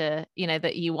aspire to, you know,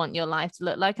 that you want your life to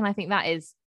look like. And I think that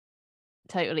is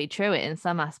totally true in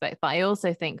some aspects, but I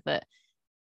also think that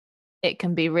it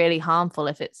can be really harmful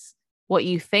if it's what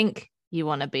you think you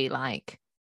want to be like,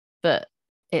 but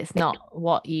it's not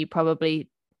what you probably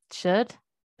should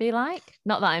be like.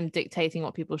 Not that I'm dictating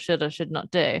what people should or should not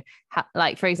do.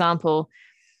 Like, for example,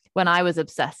 when I was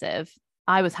obsessive,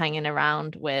 I was hanging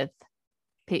around with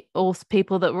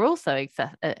people that were also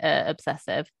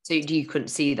obsessive. So you couldn't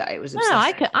see that it was No,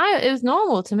 obsessive? it was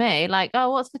normal to me. Like,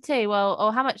 oh, what's for tea? Well,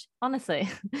 oh, how much? Honestly,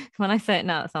 when I say it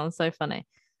now, it sounds so funny.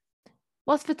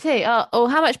 What's for tea? Oh,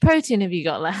 how much protein have you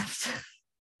got left?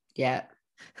 Yeah.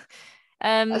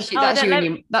 That's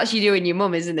you and your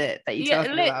mum, isn't it? That you're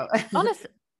talking about.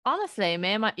 Honestly,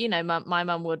 me and my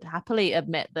mum would happily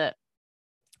admit that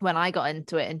when I got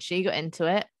into it and she got into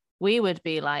it, we would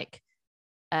be like,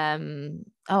 we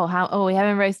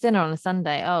having roast dinner on a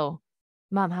Sunday. Oh,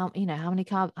 mum, how many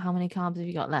carbs have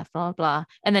you got left? Blah blah.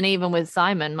 And then even with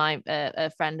Simon, my a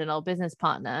friend and old business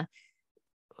partner,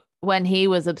 when he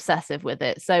was obsessive with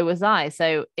it, so was I.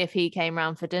 So if he came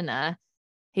round for dinner,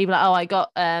 he'd be like, oh, I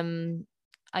got,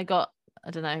 I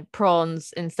don't know,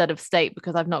 prawns instead of steak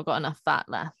because I've not got enough fat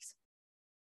left.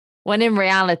 When in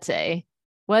reality,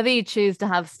 whether you choose to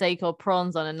have steak or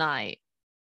prawns on a night,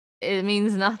 it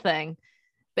means nothing.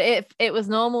 But it was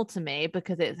normal to me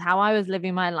because it's how I was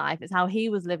living my life. It's how he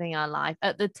was living our life.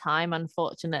 At the time,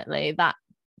 unfortunately, that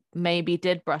maybe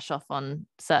did brush off on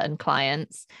certain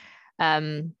clients,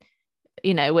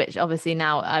 which obviously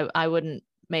now I wouldn't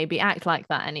maybe act like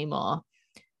that anymore.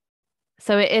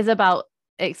 So it is about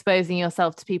exposing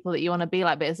yourself to people that you want to be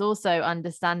like, but it's also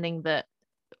understanding that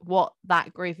what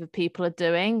that group of people are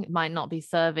doing might not be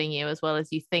serving you as well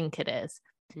as you think it is.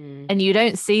 And you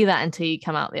don't see that until you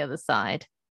come out the other side.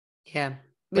 Yeah.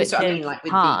 Which what is I mean, like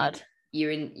with hard.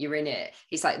 You're in it.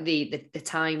 It's like the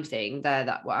time thing there,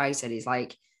 that what I said is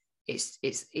like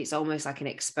it's almost like an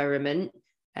experiment.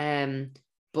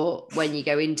 But when you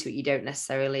go into it, you don't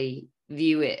necessarily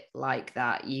view it like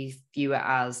that. You view it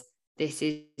as, this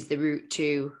is the route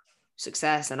to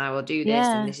success and I will do this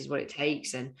and this is what it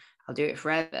takes and I'll do it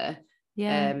forever.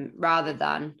 Rather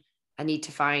than I need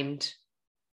to find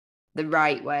the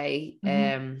right way.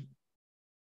 And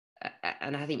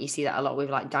I think you see that a lot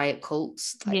with like diet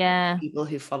cults, like people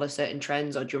who follow certain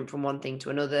trends or jump from one thing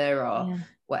to another or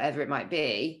whatever it might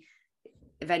be.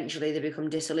 Eventually they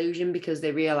become disillusioned because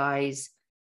they realize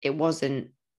it wasn't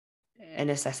a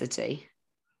necessity.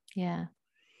 Yeah.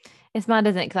 It's mad,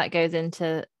 isn't it? Because that goes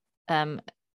into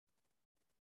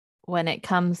when it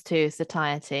comes to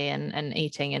satiety and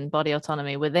eating and body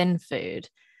autonomy within food.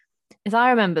 Is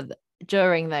I remember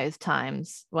during those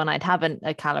times when I'd have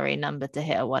a calorie number to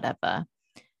hit or whatever,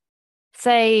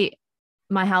 say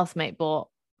my housemate bought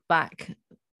back,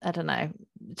 I don't know,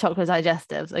 chocolate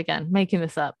digestives, again, making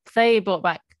this up. Say he bought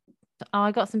back,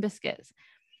 I got some biscuits.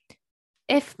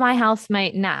 If my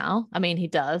housemate now, I mean, he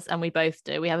does, and we both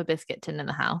do, we have a biscuit tin in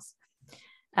the house.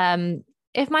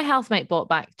 If my housemate bought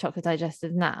back chocolate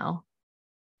digestives now,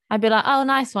 I'd be like, oh,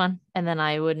 nice one. And then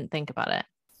I wouldn't think about it.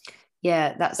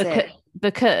 Yeah, that's it.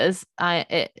 Because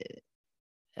I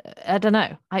don't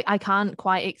know. I can't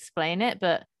quite explain it,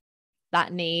 but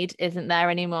that need isn't there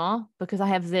anymore because I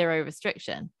have zero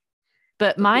restriction.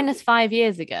 But minus 5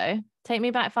 years ago, take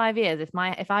me back 5 years.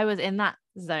 If I was in that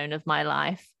zone of my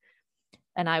life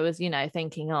and I was,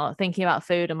 thinking about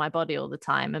food and my body all the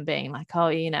time and being like, oh,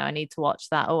 I need to watch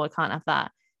that. Oh, I can't have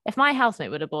that. If my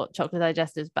housemate would have bought chocolate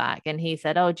digestives back and he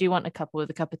said, oh, do you want a couple with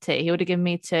a cup of tea? He would have given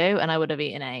me 2 and I would have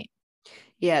eaten 8.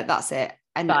 Yeah, that's it.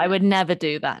 But I would never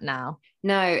do that now.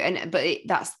 No,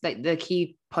 that's like the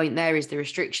key point there is the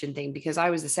restriction thing, because I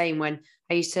was the same when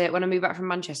I moved back from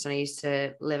Manchester and I used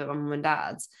to live at my mum and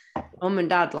dad's. Mum and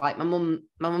dad, like my mum's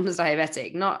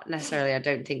diabetic, not necessarily, I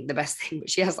don't think the best thing,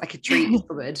 but she has like a treat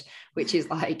cupboard, which is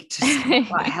like just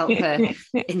like help her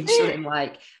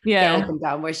insulin get up and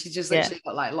down, where she's just literally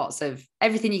got like lots of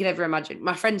everything you could ever imagine.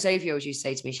 My friend Sophie always used to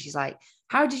say to me, she's like,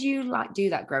 how did you like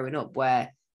do that growing up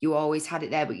where you always had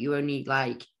it there, but you only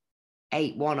like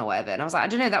ate one or whatever? And I was like, I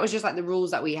don't know, that was just like the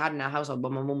rules that we had in our household.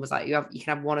 But my mum was like, you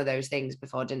can have one of those things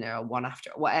before dinner or one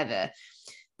after, whatever.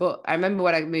 But I remember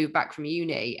when I moved back from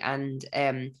uni and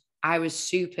I was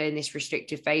super in this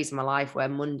restrictive phase of my life where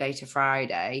Monday to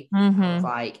Friday I was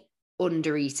like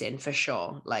under eating for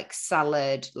sure, like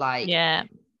salad,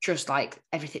 just like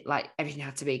everything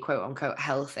had to be quote unquote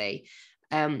healthy.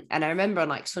 And I remember on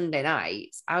like Sunday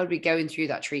nights, I would be going through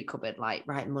that treat cupboard, like,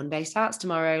 right, Monday starts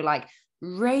tomorrow, like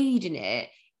raiding it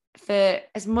for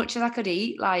as much as I could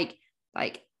eat, like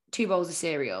 2 bowls of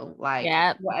cereal, like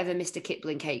Yeah. whatever Mr.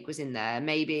 Kipling cake was in there,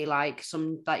 maybe like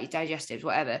some like digestives,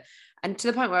 whatever. And to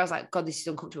the point where I was like, God, this is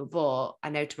uncomfortable, but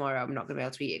I know tomorrow I'm not going to be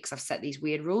able to eat it because I've set these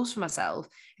weird rules for myself.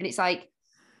 And it's like,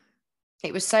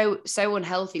 it was so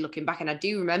unhealthy looking back. And I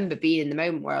do remember being in the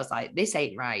moment where I was like, this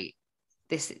ain't right.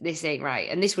 This ain't right.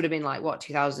 And this would have been like what,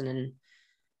 14,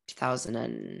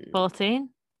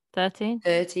 13.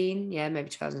 13? Yeah, maybe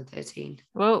 2013.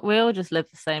 Well, we all just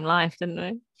lived the same life, didn't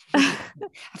we? I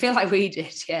feel like we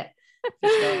did, yeah, for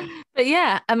sure. But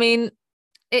yeah, I mean,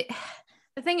 the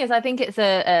thing is, I think it's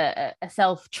a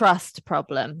self-trust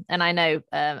problem. And I know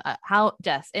how,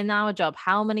 Jess, in our job,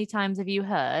 how many times have you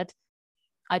heard,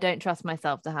 I don't trust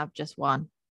myself to have just one?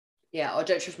 Yeah, or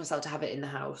don't trust myself to have it in the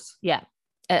house. Yeah.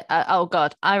 Oh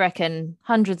God, I reckon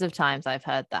hundreds of times I've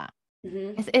heard that.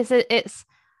 Mm-hmm. It's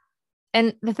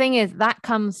and the thing is, that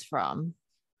comes from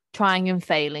trying and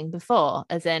failing before,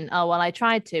 as in, oh well, I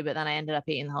tried to, but then I ended up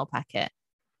eating the whole packet.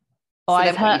 Or So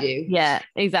I've then what heard, you do? yeah,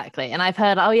 exactly. And I've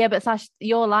heard, oh yeah, but Sash,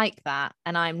 you're like that,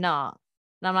 and I'm not.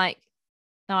 And I'm like,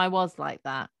 no, I was like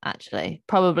that actually,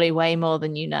 probably way more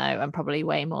than you know, and probably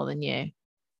way more than you,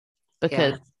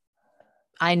 because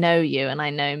I know you and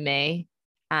I know me,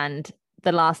 and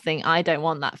the last thing, I don't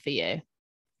want that for you.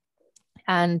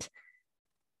 And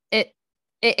it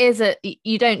is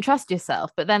you don't trust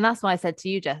yourself. But then that's why I said to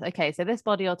you, Jess, okay, so this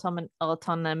body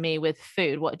autonomy with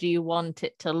food, what do you want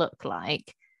it to look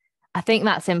like? I think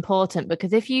that's important,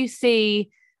 because if you see,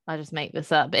 I'll just make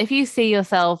this up, but if you see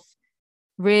yourself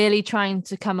really trying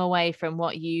to come away from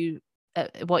what you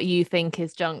think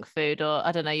is junk food, or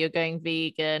I don't know, you're going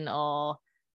vegan, or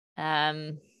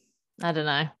I don't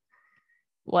know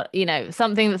what,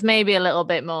 something that's maybe a little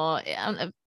bit more,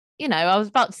 I was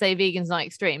about to say vegan's not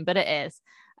extreme, but it is.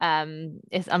 I'm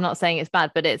not saying it's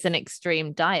bad, but it's an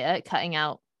extreme diet, cutting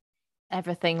out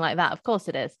everything like that. Of course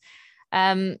it is.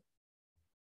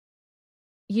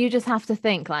 You just have to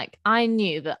think, like, I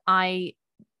knew that I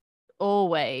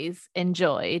always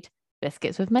enjoyed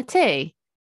biscuits with my tea,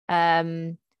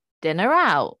 dinner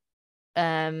out,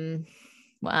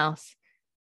 what else?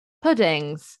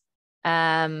 Puddings,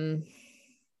 wine,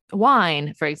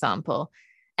 for example.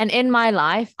 And in my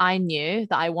life, I knew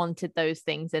that I wanted those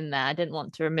things in there. I didn't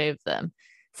want to remove them.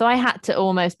 So I had to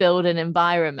almost build an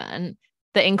environment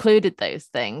that included those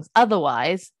things.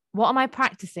 Otherwise, what am I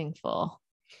practicing for?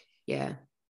 Yeah.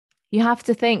 You have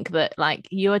to think that, like,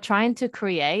 you are trying to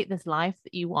create this life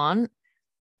that you want.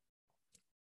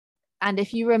 And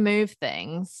if you remove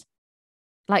things,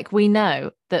 like, we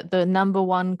know that the number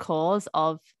one cause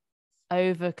of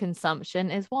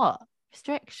overconsumption is what?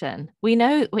 Restriction. We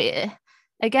know,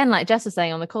 again, like Jess was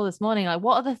saying on the call this morning, like,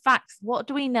 what are the facts? What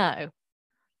do we know?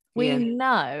 We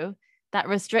know that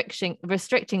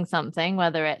restricting something,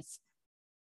 whether it's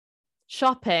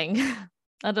shopping,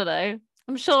 I don't know.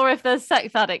 I'm sure if there's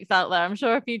sex addicts out there, I'm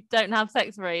sure if you don't have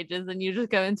sex for ages and you just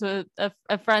go into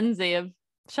a frenzy of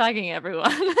shagging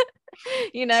everyone,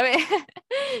 you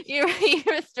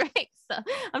restrict stuff.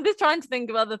 I'm just trying to think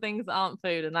of other things that aren't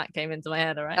food, and that came into my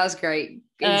head. All right, that's great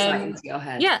insight into your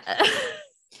head. Yeah.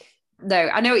 No,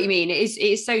 I know what you mean.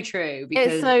 It's so true,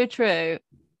 because it's so true.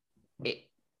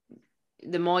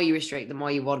 The more you restrict, the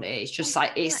more you want it. It's just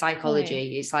like, it's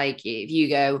psychology. It's like, if you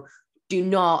go, do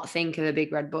not think of a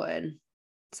big red button,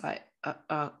 it's like,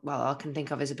 well, I can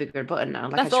think of as a big red button now.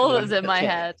 Like, that's all that's in my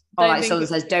head. Or like someone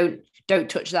says, don't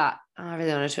touch that. Oh, I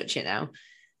really want to touch it now.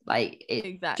 Like,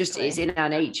 it just is in our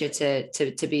nature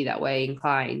to be that way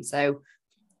inclined. So,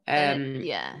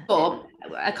 But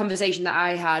a conversation that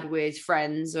I had with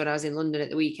friends when I was in London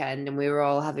at the weekend, and we were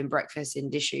all having breakfast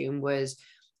in Dishoom, was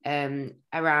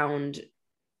around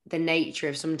the nature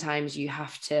of, sometimes you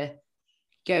have to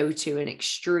go to an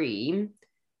extreme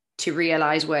to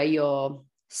realize where your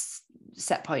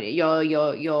set point,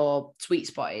 your sweet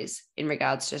spot is in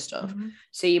regards to stuff. Mm-hmm.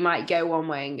 So you might go one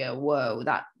way and go, whoa,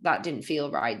 that didn't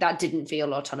feel right, that didn't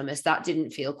feel autonomous, that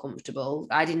didn't feel comfortable,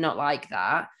 I did not like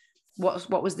that.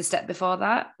 What was the step before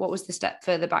that? What was the step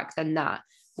further back than that?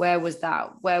 Where was that?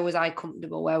 Where was I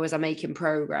comfortable? Where was I making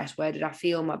progress? Where did I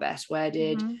feel my best? Where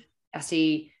did I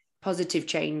see positive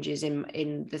changes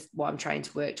in what I'm trying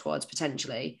to work towards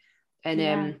potentially?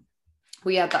 And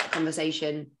we had that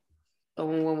conversation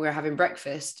when we were having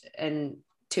breakfast, and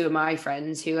two of my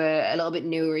friends who are a little bit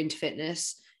newer into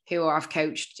fitness, who I've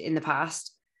coached in the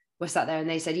past, were sat there and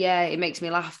they said, yeah, it makes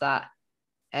me laugh that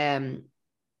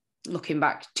looking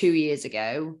back 2 years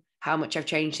ago, how much I've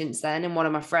changed since then. And one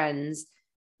of my friends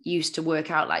used to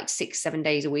work out like 6-7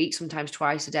 days a week, sometimes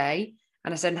twice a day.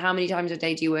 And I said, how many times a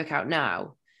day do you work out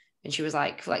now? And she was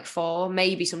like, for like 4,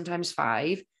 maybe sometimes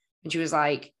 5. And she was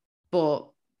like, but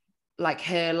like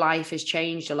her life has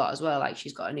changed a lot as well. Like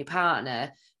she's got a new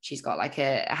partner, she's got like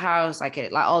a house, like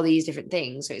all these different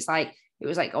things. So it's like, it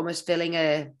was like almost filling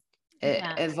a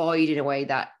void in a way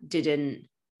that didn't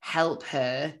help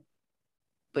her.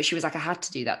 But she was like, I had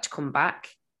to do that to come back.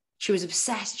 She was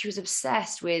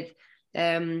obsessed with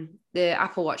the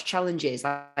Apple Watch challenges.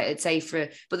 I'd say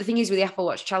but the thing is with the Apple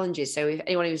Watch challenges, so if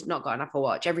anyone who's not got an Apple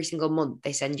Watch, every single month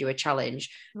they send you a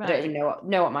challenge. Right. I don't even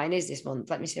know what mine is this month.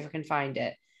 Let me see if I can find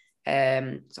it.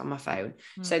 It's on my phone.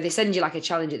 So they send you like a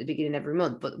challenge at the beginning of every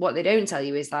month, but what they don't tell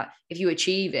you is that if you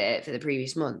achieve it for the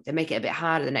previous month, they make it a bit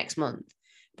harder the next month.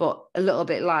 But a little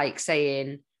bit like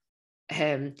saying,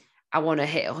 I want to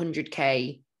hit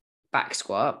 100k back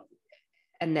squat,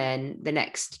 and then the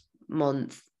next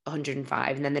month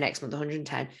 105, and then the next month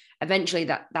 110. Eventually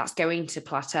that's going to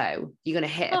plateau. You're going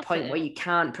to hit a point where you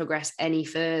can't progress any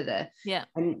further. Yeah.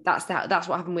 And that's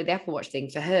what happened with the Apple Watch thing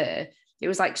for her. It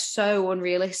was like so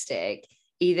unrealistic.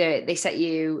 Either they set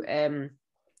you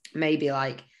maybe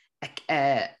like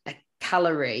a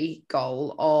calorie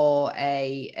goal or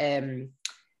a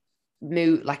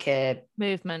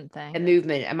movement thing, a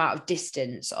movement amount of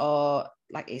distance, or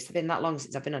like it's been that long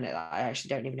since I've been on it that I actually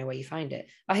don't even know where you find it.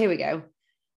 Oh, here we go.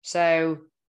 So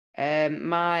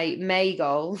my May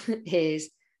goal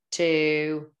is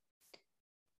to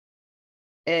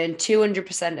earn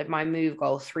 200% of my move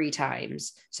goal 3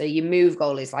 times. So your move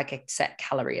goal is like a set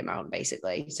calorie amount,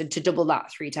 basically. So to double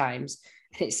that 3 times.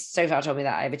 It's so far told me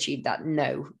that I've achieved that.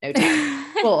 No time.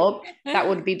 But that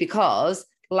would be because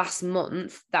last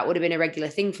month that would have been a regular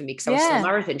thing for me because I was still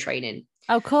marathon training.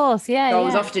 Of course, yeah. So I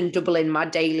was often doubling my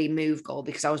daily move goal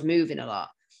because I was moving a lot.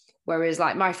 Whereas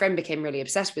like my friend became really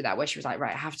obsessed with that, where she was like,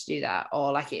 right, I have to do that.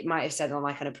 Or like it might have said on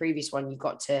a previous one, you've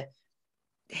got to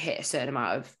hit a certain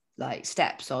amount of like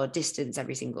steps or distance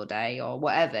every single day or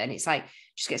whatever. And it's like,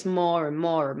 just gets more and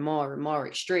more and more and more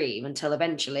extreme until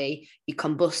eventually you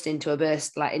combust into a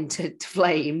burst, like into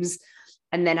flames,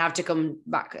 and then have to come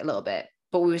back a little bit.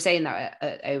 But we were saying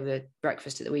that over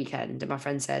breakfast at the weekend, and my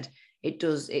friend said, it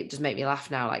does make me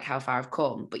laugh now, like how far I've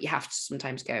come, but you have to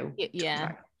sometimes go.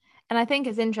 Yeah. And I think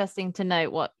it's interesting to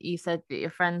note what you said that your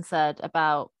friend said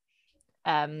about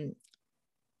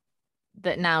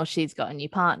that now she's got a new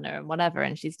partner and whatever,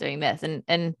 and she's doing this.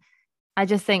 And I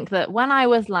just think that when I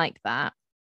was like that,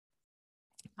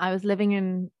 I was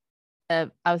living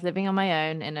on my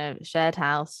own in a shared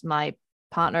house. My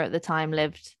partner at the time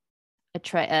lived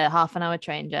a half an hour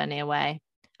train journey away.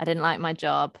 I didn't like my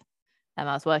job. I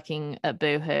was working at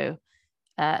Boohoo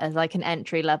as like an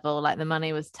entry level, like the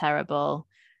money was terrible.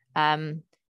 And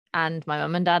my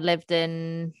mum and dad lived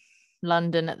in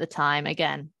London at the time.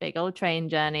 Again, big old train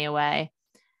journey away.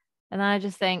 And then I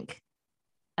just think,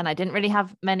 and I didn't really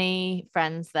have many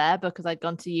friends there because I'd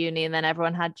gone to uni and then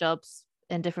everyone had jobs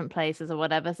in different places or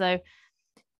whatever. So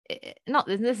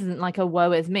this isn't like a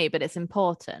woe is me, but it's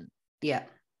important. Yeah.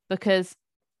 Because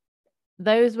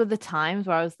those were the times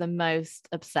where I was the most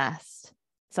obsessed.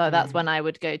 So that's when I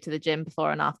would go to the gym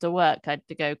before and after work. I'd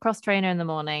go cross trainer in the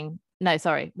morning. No,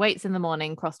 sorry, weights in the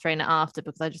morning, cross trainer after,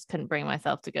 because I just couldn't bring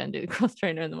myself to go and do the cross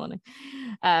trainer in the morning.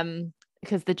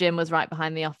 Because the gym was right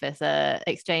behind the office.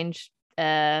 Exchange.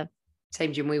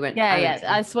 Same gym we went. Yeah.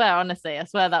 I swear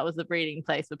that was the breeding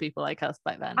place for people like us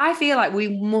back then. I feel like we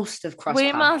must have crossed.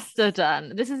 We must have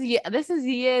done. This is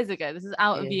years ago. This is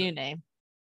out of uni.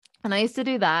 And I used to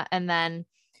do that. And then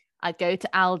I'd go to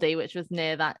Aldi, which was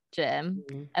near that gym.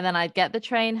 And then I'd get the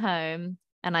train home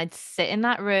and I'd sit in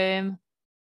that room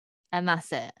and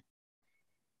that's it.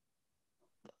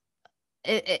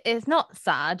 It's not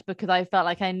sad because I felt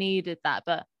like I needed that,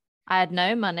 but I had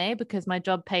no money because my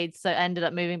job paid. So I ended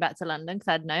up moving back to London because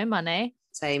I had no money.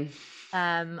 Same.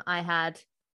 I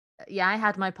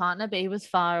had my partner, but he was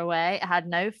far away. I had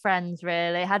no friends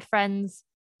really. I had friends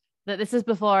that this is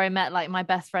before I met like my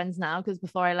best friends now, because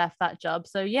before I left that job.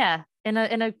 So yeah, in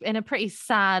a pretty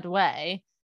sad way,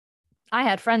 I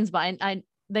had friends, but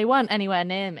they weren't anywhere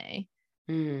near me.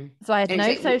 So I had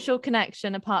no social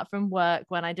connection apart from work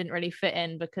when I didn't really fit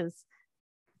in because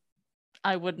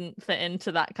I wouldn't fit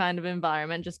into that kind of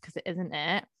environment just because it isn't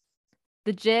it.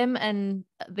 The gym and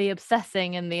the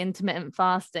obsessing and the intermittent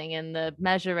fasting and the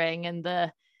measuring and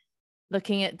the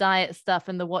looking at diet stuff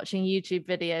and the watching YouTube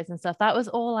videos and stuff, that was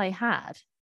all I had.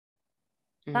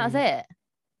 That was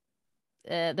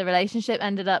it. The relationship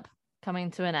ended up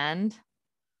coming to an end.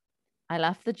 I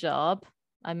left the job.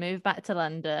 I moved back to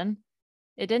London.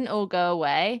 It didn't all go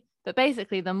away, but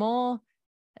basically the more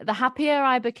the happier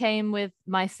I became with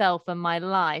myself and my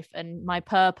life and my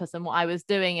purpose and what I was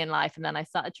doing in life. And then I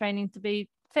started training to be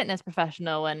fitness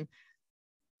professional, and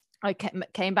I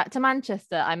came back to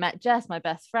Manchester. I met Jess, my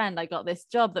best friend. I got this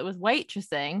job that was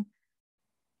waitressing,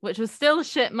 which was still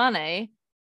shit money,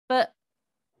 but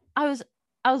I was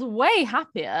way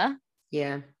happier.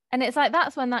 Yeah. And it's like,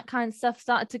 that's when that kind of stuff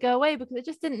started to go away, because it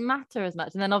just didn't matter as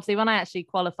much. And then obviously when I actually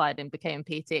qualified and became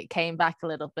PT, it came back a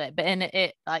little bit, but in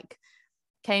it like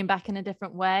came back in a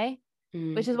different way,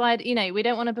 which is why, you know, we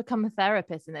don't want to become a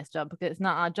therapist in this job because it's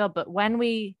not our job. But when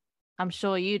we, I'm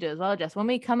sure you do as well, Jess, when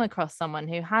we come across someone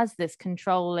who has this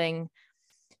controlling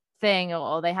thing,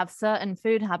 or they have certain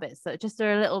food habits that just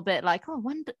are a little bit like, oh, I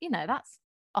wonder, you know, that's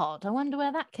odd, I wonder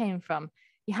where that came from.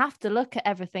 You have to look at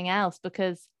everything else,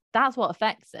 because that's what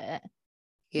affects it.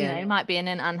 You know, you might be in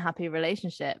an unhappy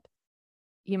relationship,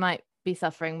 you might be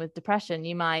suffering with depression,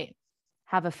 you might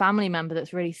have a family member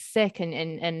that's really sick,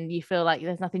 and you feel like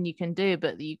there's nothing you can do,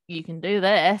 but you can do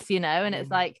this, you know. And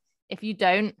it's like, if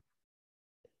you're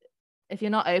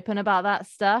not open about that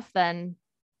stuff, then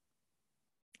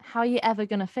how are you ever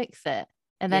going to fix it?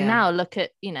 And then now look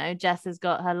at, you know, Jess has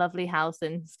got her lovely house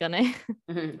in Scunny.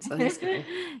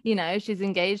 You know, she's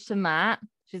engaged to Matt.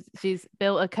 She's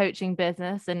built a coaching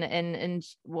business and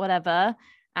whatever.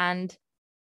 And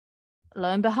lo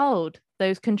and behold,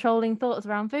 those controlling thoughts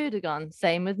around food are gone.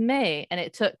 Same with me. And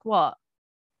it took what?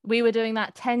 We were doing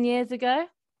that 10 years ago.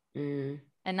 And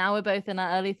now we're both in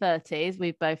our early 30s.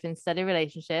 We've both in steady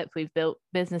relationships. We've built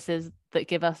businesses that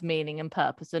give us meaning and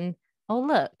purpose. And oh,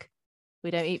 look,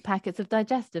 we don't eat packets of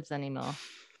digestives anymore.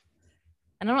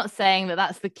 And I'm not saying that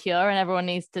that's the cure and everyone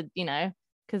needs to, you know,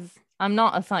 because I'm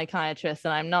not a psychiatrist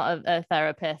and I'm not a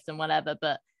therapist and whatever.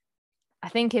 But I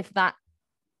think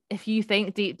if you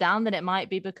think deep down that it might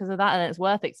be because of that, and it's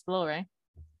worth exploring.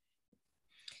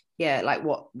 Yeah, like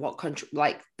what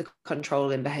like the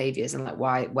controlling behaviors, and like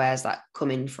where's that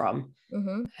coming from?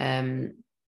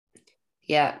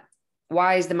 Yeah,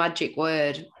 why is the magic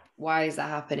word? Why is that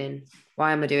happening?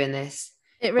 Why am I doing this?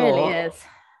 It really is.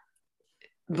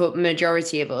 But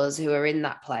majority of us who are in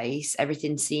that place,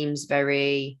 everything seems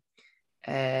very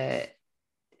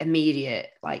immediate,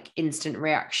 like instant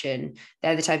reaction.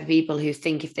 They're the type of people who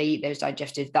think if they eat those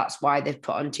digestives, that's why they've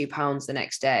put on 2 pounds the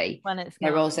next day. When it's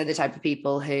They're not. also the type of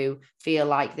people who feel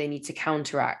like they need to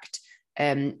counteract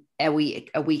a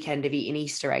weekend of eating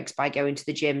Easter eggs by going to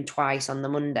the gym twice on the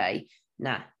Monday.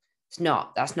 Nah, it's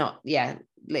not. That's not. Yeah,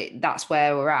 that's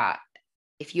where we're at.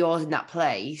 If you're in that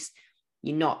place,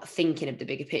 you're not thinking of the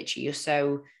bigger picture. You're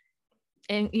so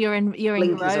you're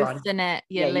engrossed in it.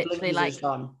 You're literally like,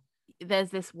 there's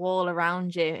this wall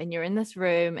around you, and you're in this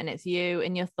room, and it's you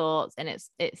and your thoughts, and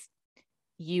it's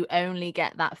you only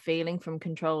get that feeling from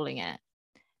controlling it.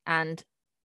 And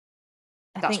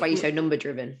that's why you're so number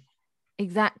driven.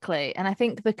 Exactly. And I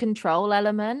think the control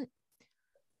element,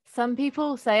 some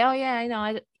people say, oh yeah, I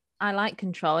know, I like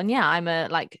control. And yeah,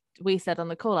 like we said on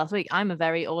the call last week, I'm a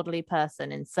very orderly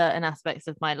person in certain aspects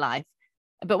of my life.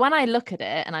 But when I look at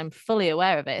it and I'm fully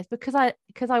aware of it, it's because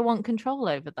I want control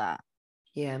over that.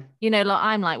 Yeah. You know, like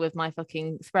I'm like with my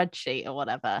fucking spreadsheet or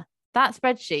whatever. That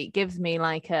spreadsheet gives me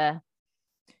like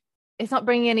it's not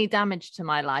bringing any damage to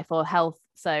my life or health,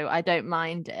 so I don't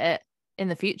mind it. In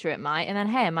the future it might, and then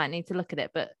hey, I might need to look at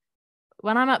it. But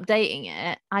when I'm updating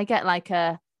it, I get like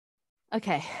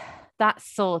okay, that's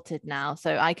sorted now,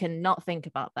 so I can not think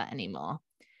about that anymore.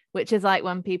 Which is like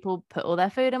when people put all their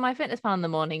food in MyFitnessPal in the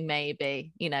morning,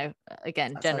 maybe, you know,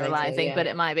 again, that's generalizing, but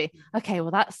it might be, okay,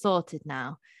 well, that's sorted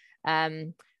now.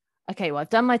 Okay, well, I've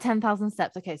done my 10,000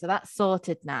 steps. Okay, so that's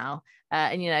sorted now.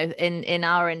 And, you know, in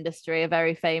our industry, a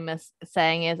very famous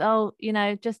saying is, oh, you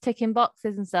know, just ticking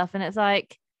boxes and stuff. And it's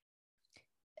like,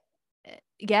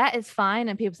 yeah, it's fine.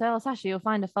 And people say, oh, Sasha, you'll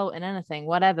find a fault in anything,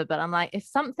 whatever. But I'm like, if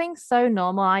something's so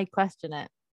normal, I question it.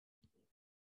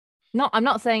 I'm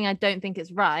not saying I don't think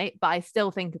it's right, but I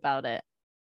still think about it.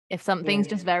 If something's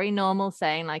just very normal,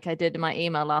 saying like I did in my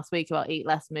email last week about eat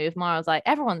less, move more, I was like,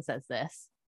 everyone says this.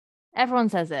 Everyone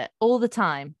says it all the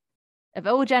time. Of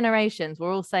all generations,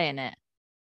 we're all saying it.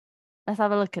 Let's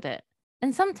have a look at it.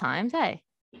 And sometimes, hey,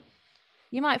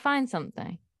 you might find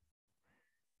something.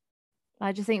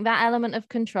 I just think that element of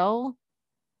control,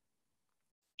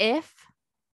 if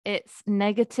it's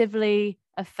negatively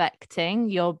affecting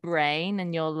your brain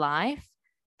and your life,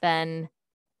 then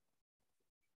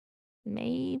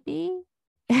maybe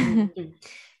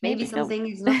maybe something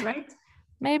is not right.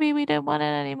 Maybe we don't want it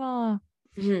anymore.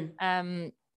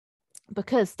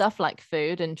 Because stuff like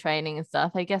food and training and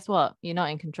stuff, hey, guess what? You're not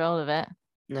in control of it.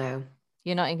 No,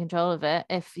 you're not in control of it.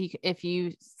 If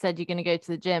you said you're going to go to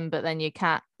the gym, but then your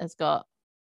cat has got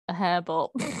A hairball.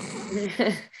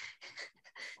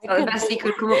 That's the best you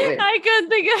could come up with. I couldn't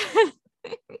think of.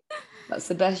 That's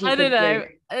the best you I could don't know. do.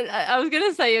 I was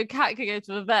gonna say your cat could go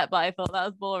to a vet, but I thought that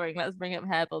was boring. Let's bring up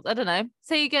hairballs. I don't know.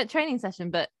 Say you get a training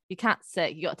session, but your cat's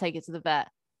sick. You got to take it to the vet.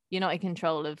 You're not in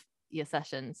control of your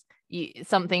sessions.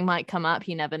 Something might come up.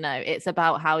 You never know. It's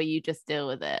about how you just deal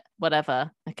with it.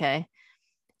 Whatever. Okay.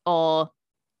 Or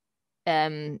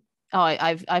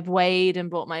I've weighed and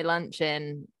brought my lunch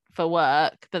in for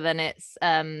work, but then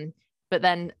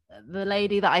the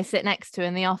lady that I sit next to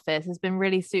in the office has been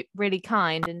really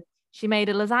kind, and she made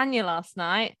a lasagna last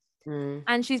night,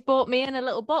 and she's brought me in a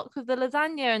little box with the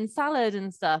lasagna and salad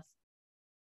and stuff.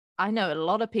 I know a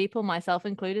lot of people, myself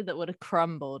included, that would have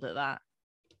crumbled at that.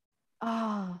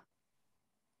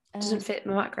 Doesn't fit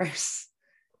my macros.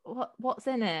 What's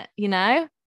in it, you know?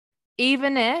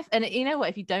 Even if, and you know what,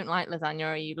 if you don't like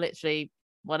lasagna or you literally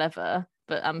whatever,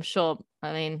 but I'm sure,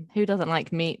 I mean, who doesn't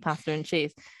like meat, pasta and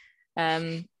cheese?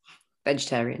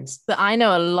 Vegetarians. But I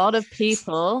know a lot of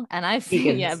people, and I've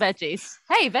seen, Vegans. veggies.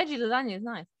 Hey, veggie lasagna is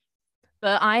nice.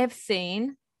 But I have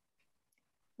seen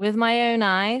with my own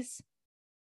eyes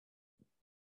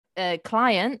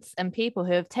clients and people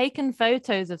who have taken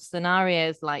photos of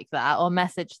scenarios like that or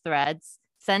message threads,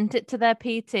 sent it to their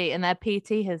PT, and their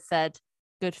PT has said,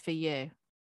 good for you.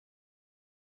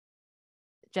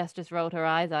 Jess just rolled her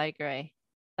eyes. I agree.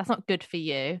 That's not good for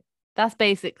you. That's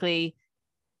basically,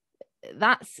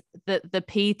 that's the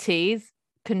PT's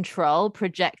control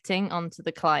projecting onto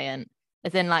the client,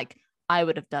 as in like, I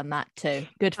would have done that too.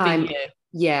 Good for you.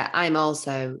 Yeah, I'm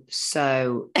also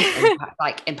so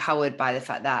like empowered by the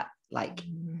fact that like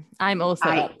I'm also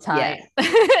uptight.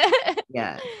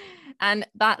 Yeah. And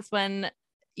that's when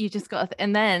you just got to,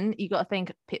 and then you got to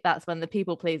think that's when the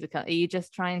people pleaser come. Are you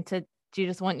just trying to? Do you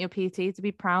just want your PT to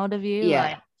be proud of you?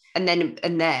 Yeah, and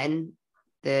then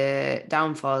the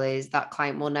downfall is that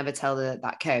client will never tell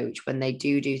that coach when they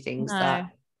do things that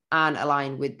aren't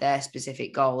aligned with their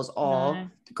specific goals or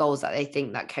the goals that they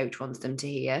think that coach wants them to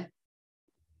hear.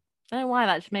 I don't know why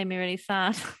that just made me really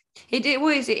sad. It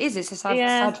is. It's a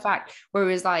sad fact.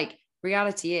 Whereas like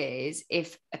reality is,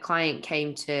 if a client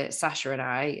came to Sasha and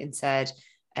I and said,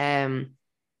 I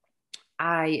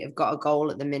have got a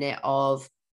goal at the minute of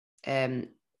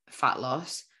fat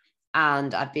loss,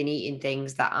 and I've been eating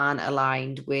things that aren't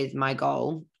aligned with my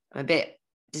goal, I'm a bit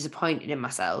disappointed in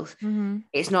myself.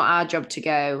 It's not our job to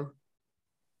go,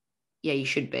 yeah, you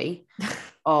should be,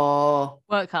 or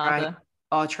work harder,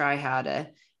 or try harder.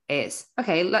 It's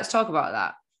okay, let's talk about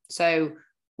that. So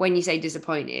when you say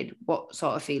disappointed, what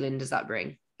sort of feeling does that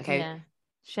bring? Okay,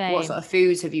 shame. What sort of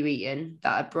foods have you eaten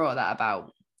that have brought that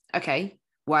about? Okay,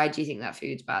 why do you think that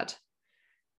food's bad?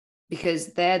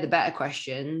 Because they're the better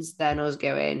questions than us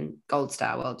going, gold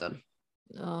star, well done.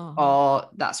 Or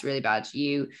that's really bad.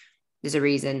 There's a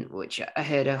reason, which I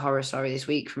heard a horror story this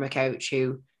week from a coach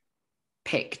who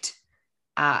picked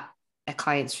at a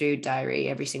client's food diary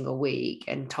every single week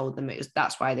and told them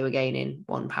that's why they were gaining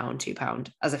 1 pound, 2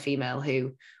 pound, as a female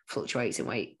who fluctuates in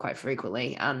weight quite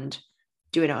frequently and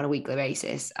doing it on a weekly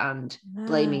basis and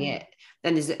blaming it.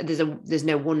 Then there's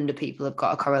no wonder people have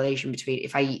got a correlation between,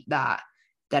 if I eat that,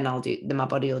 then my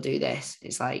body will do this.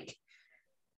 It's like,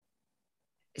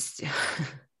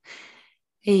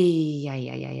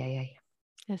 yeah.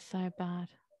 It's so bad.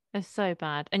 It's so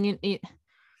bad. And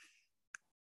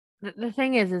the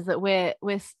thing is that we're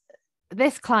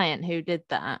this client who did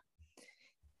that,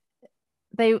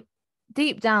 they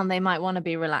deep down they might want to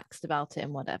be relaxed about it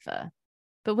and whatever,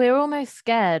 but we're almost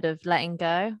scared of letting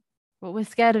go. But we're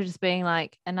scared of just being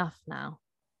like, enough now.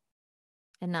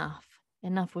 Enough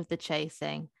with the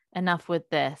chasing, enough with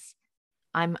this.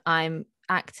 I'm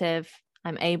active,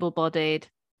 I'm able-bodied,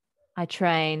 I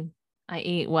train, I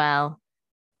eat well,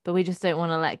 but we just don't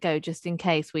want to let go just in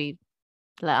case we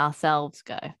let ourselves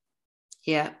go.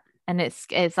 Yeah. And it's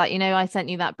like, I sent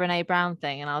you that Brene Brown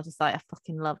thing and I was just like, I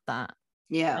fucking love that.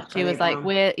 Yeah. She was like,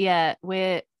 we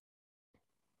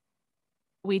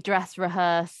dress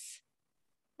rehearse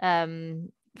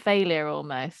failure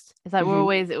almost. It's like, we're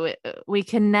always, we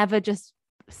can never just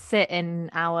sit in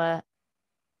our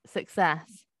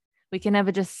success. We can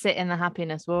never just sit in the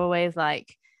happiness. We're always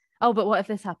like, oh, but what if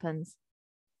this happens?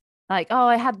 Like, oh,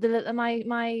 I had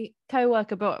my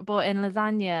co-worker brought in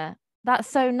lasagna. That's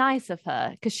so nice of her,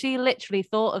 because she literally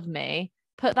thought of me,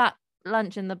 put that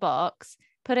lunch in the box,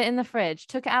 put it in the fridge,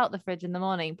 took it out the fridge in the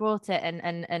morning, brought it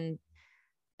and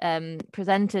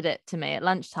presented it to me at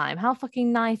lunchtime. How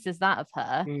fucking nice is that of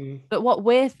her? But what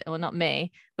not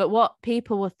me, but what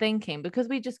people were thinking, because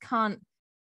we just can't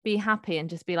be happy and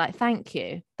just be like, thank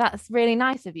you. That's really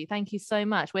nice of you. Thank you so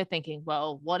much. We're thinking,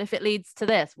 well, what if it leads to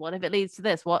this? What if it leads to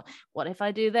this? What if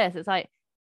I do this? It's like,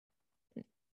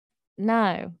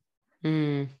 no.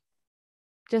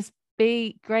 Just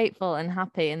be grateful and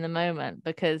happy in the moment,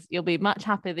 because you'll be much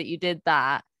happier that you did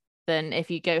that than if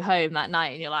you go home that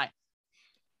night and you're like,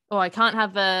 oh, I can't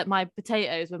have my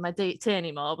potatoes with my tea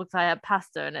anymore because I had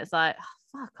pasta. And it's like,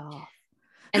 oh, fuck off.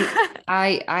 And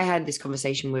I had this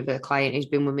conversation with a client who's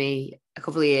been with me a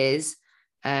couple of years,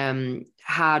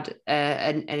 had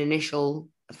an initial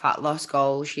fat loss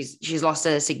goal. She's lost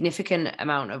a significant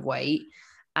amount of weight.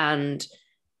 And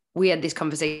we had this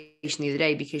conversation the other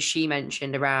day because she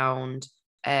mentioned around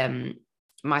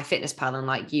MyFitnessPal and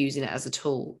like using it as a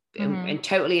tool, and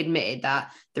totally admitted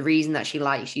that the reason that she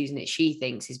likes using it, she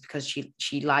thinks, is because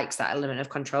she likes that element of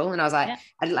control. And I was like,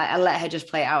 I let her just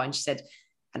play it out. And she said,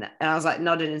 and I was like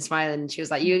nodding and smiling. And she was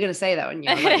like, you were going to say that, weren't you?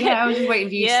 I was like, yeah, I was just waiting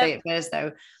for you to say it first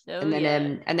though.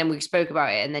 And then we spoke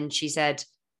about it. And then she said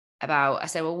I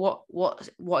said, well,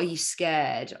 what are you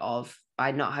scared of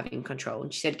by not having control?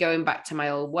 And she said, going back to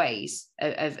my old ways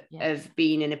of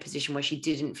being in a position where she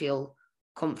didn't feel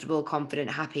comfortable, confident,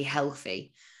 happy,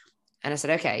 healthy. And I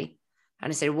said, okay.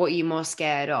 And I said, what are you more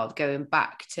scared of, going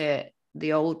back to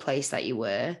the old place that you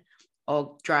were,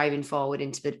 or driving forward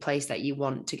into the place that you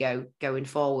want to go going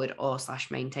forward, or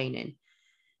 / maintaining?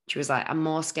 She was like, I'm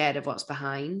more scared of what's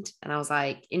behind. And I was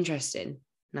like, interesting.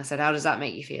 And I said, how does that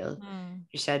make you feel?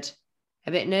 She said,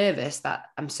 a bit nervous that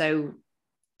I'm so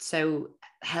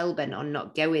hell-bent on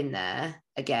not going there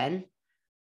again,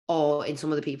 or in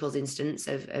some other people's instance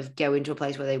of going to a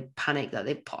place where they panic that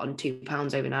they put on 2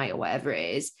 pounds overnight or whatever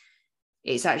it is.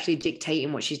 It's actually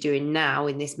dictating what she's doing now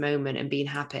in this moment and being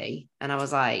happy. And I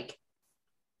was like,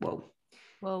 whoa.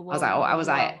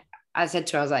 I said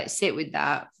to her, I was like, sit with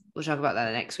that. We'll talk about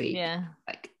that next week. Yeah.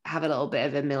 Like, have a little bit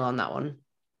of a mill on that one.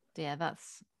 Yeah,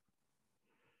 that's.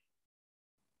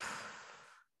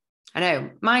 I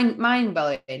know, mind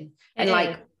blowing. And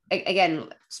like, again,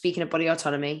 speaking of body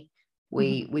autonomy,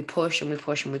 we push and we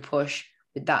push and we push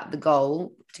with that, the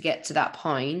goal to get to that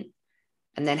point.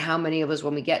 And then how many of us,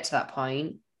 when we get to that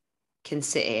point, can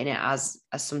sit in it as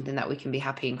something that we can be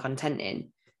happy and content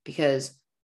in, because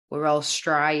we're all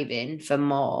striving for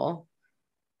more.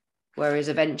 Whereas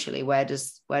eventually, where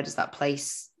does that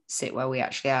place sit where we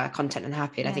actually are content and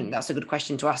happy? And I think that's a good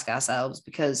question to ask ourselves,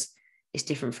 because it's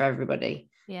different for everybody.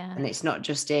 Yeah. And it's not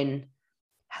just in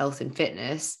health and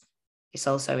fitness, it's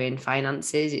also in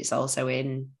finances, it's also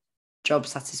in job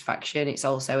satisfaction, it's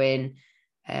also in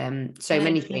so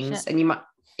many things. And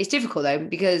it's difficult though,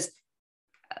 because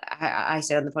I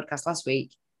said on the podcast last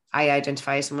week, I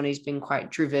identify as someone who's been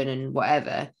quite driven and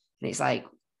whatever. And it's like,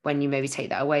 when you maybe take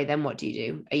that away, then what do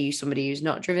you do? Are you somebody who's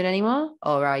not driven anymore?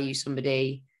 Or are you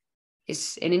somebody?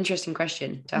 It's an interesting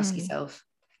question to ask yourself.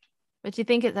 But do you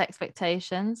think it's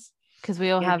expectations? Because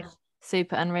we all have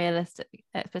super unrealistic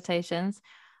expectations.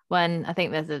 When I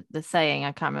think there's the saying,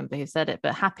 I can't remember who said it,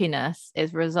 but happiness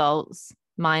is results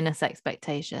minus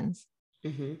expectations.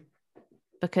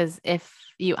 Because if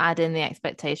you add in the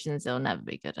expectations, it'll never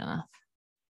be good enough.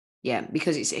 Yeah,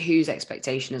 because it's whose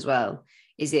expectation as well.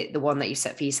 Is it the one that you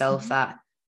set for yourself that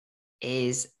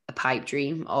is a pipe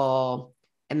dream or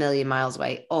a million miles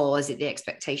away? Or is it the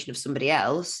expectation of somebody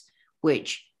else,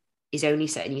 which is only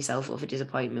setting yourself up for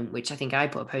disappointment? Which I think I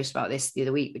put a post about this the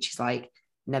other week, which is like,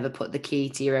 never put the key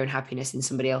to your own happiness in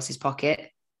somebody else's pocket.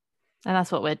 And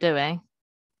that's what we're doing.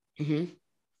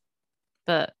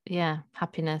 But yeah,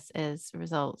 happiness is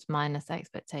results minus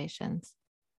expectations.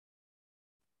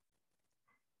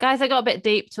 Guys, I got a bit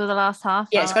deep to the last half.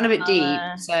 Yeah, it's gone a bit deep.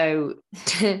 So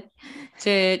to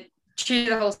chew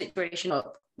the whole situation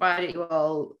up, why don't you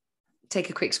all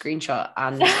take a quick screenshot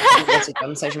and post it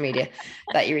on social media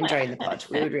that you're enjoying the pod?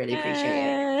 We would really appreciate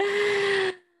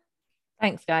it.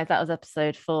 Thanks, guys. That was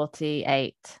episode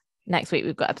 48. Next week,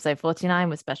 we've got episode 49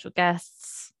 with special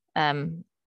guests. We can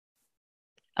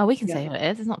say who it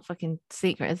is. It's not fucking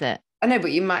secret, is it? I know, but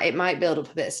it might build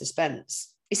up a bit of suspense.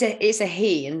 It's a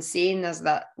he, and seeing as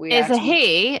that it's a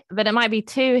he, but it might be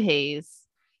two he's.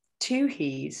 Two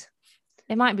he's.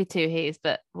 It might be two he's,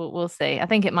 but we'll see. I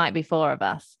think it might be four of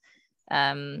us,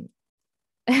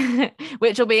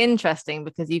 which will be interesting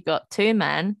because you've got two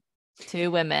men,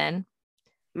 two women.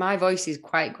 My voice is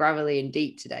quite gravelly and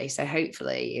deep today, so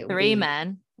hopefully three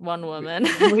men, one woman.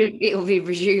 It'll be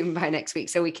resumed by next week,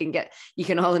 so you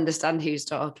can all understand who's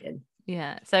talking.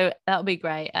 Yeah, so that'll be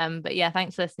great. But yeah,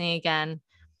 thanks for listening again.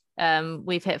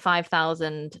 We've hit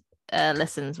 5,000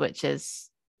 listens, which is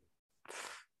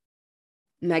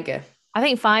mega. I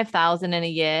think 5,000 in a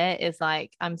year is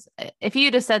like, if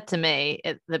you'd have said to me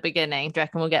at the beginning, do you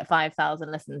reckon we'll get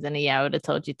 5,000 listens in a year? I would have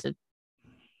told you to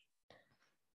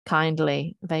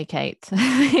kindly vacate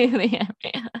the area.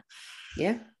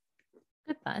 Yeah.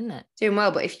 Good, that, isn't it? Doing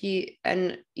well, but if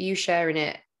you sharing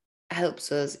it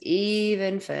helps us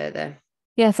even further.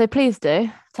 Yeah, so please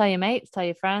do tell your mates, tell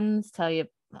your friends, tell your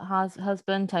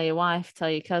husband, tell your wife, tell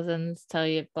your cousins, tell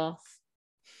your boss,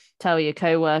 tell your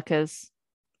co-workers.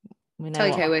 Tell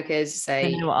your co-workers,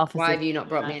 say, why have you not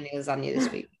brought me any lasagna this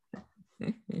week?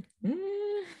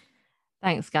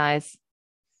 Thanks, guys.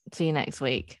 See you next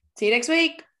week. See you next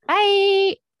week.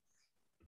 Bye.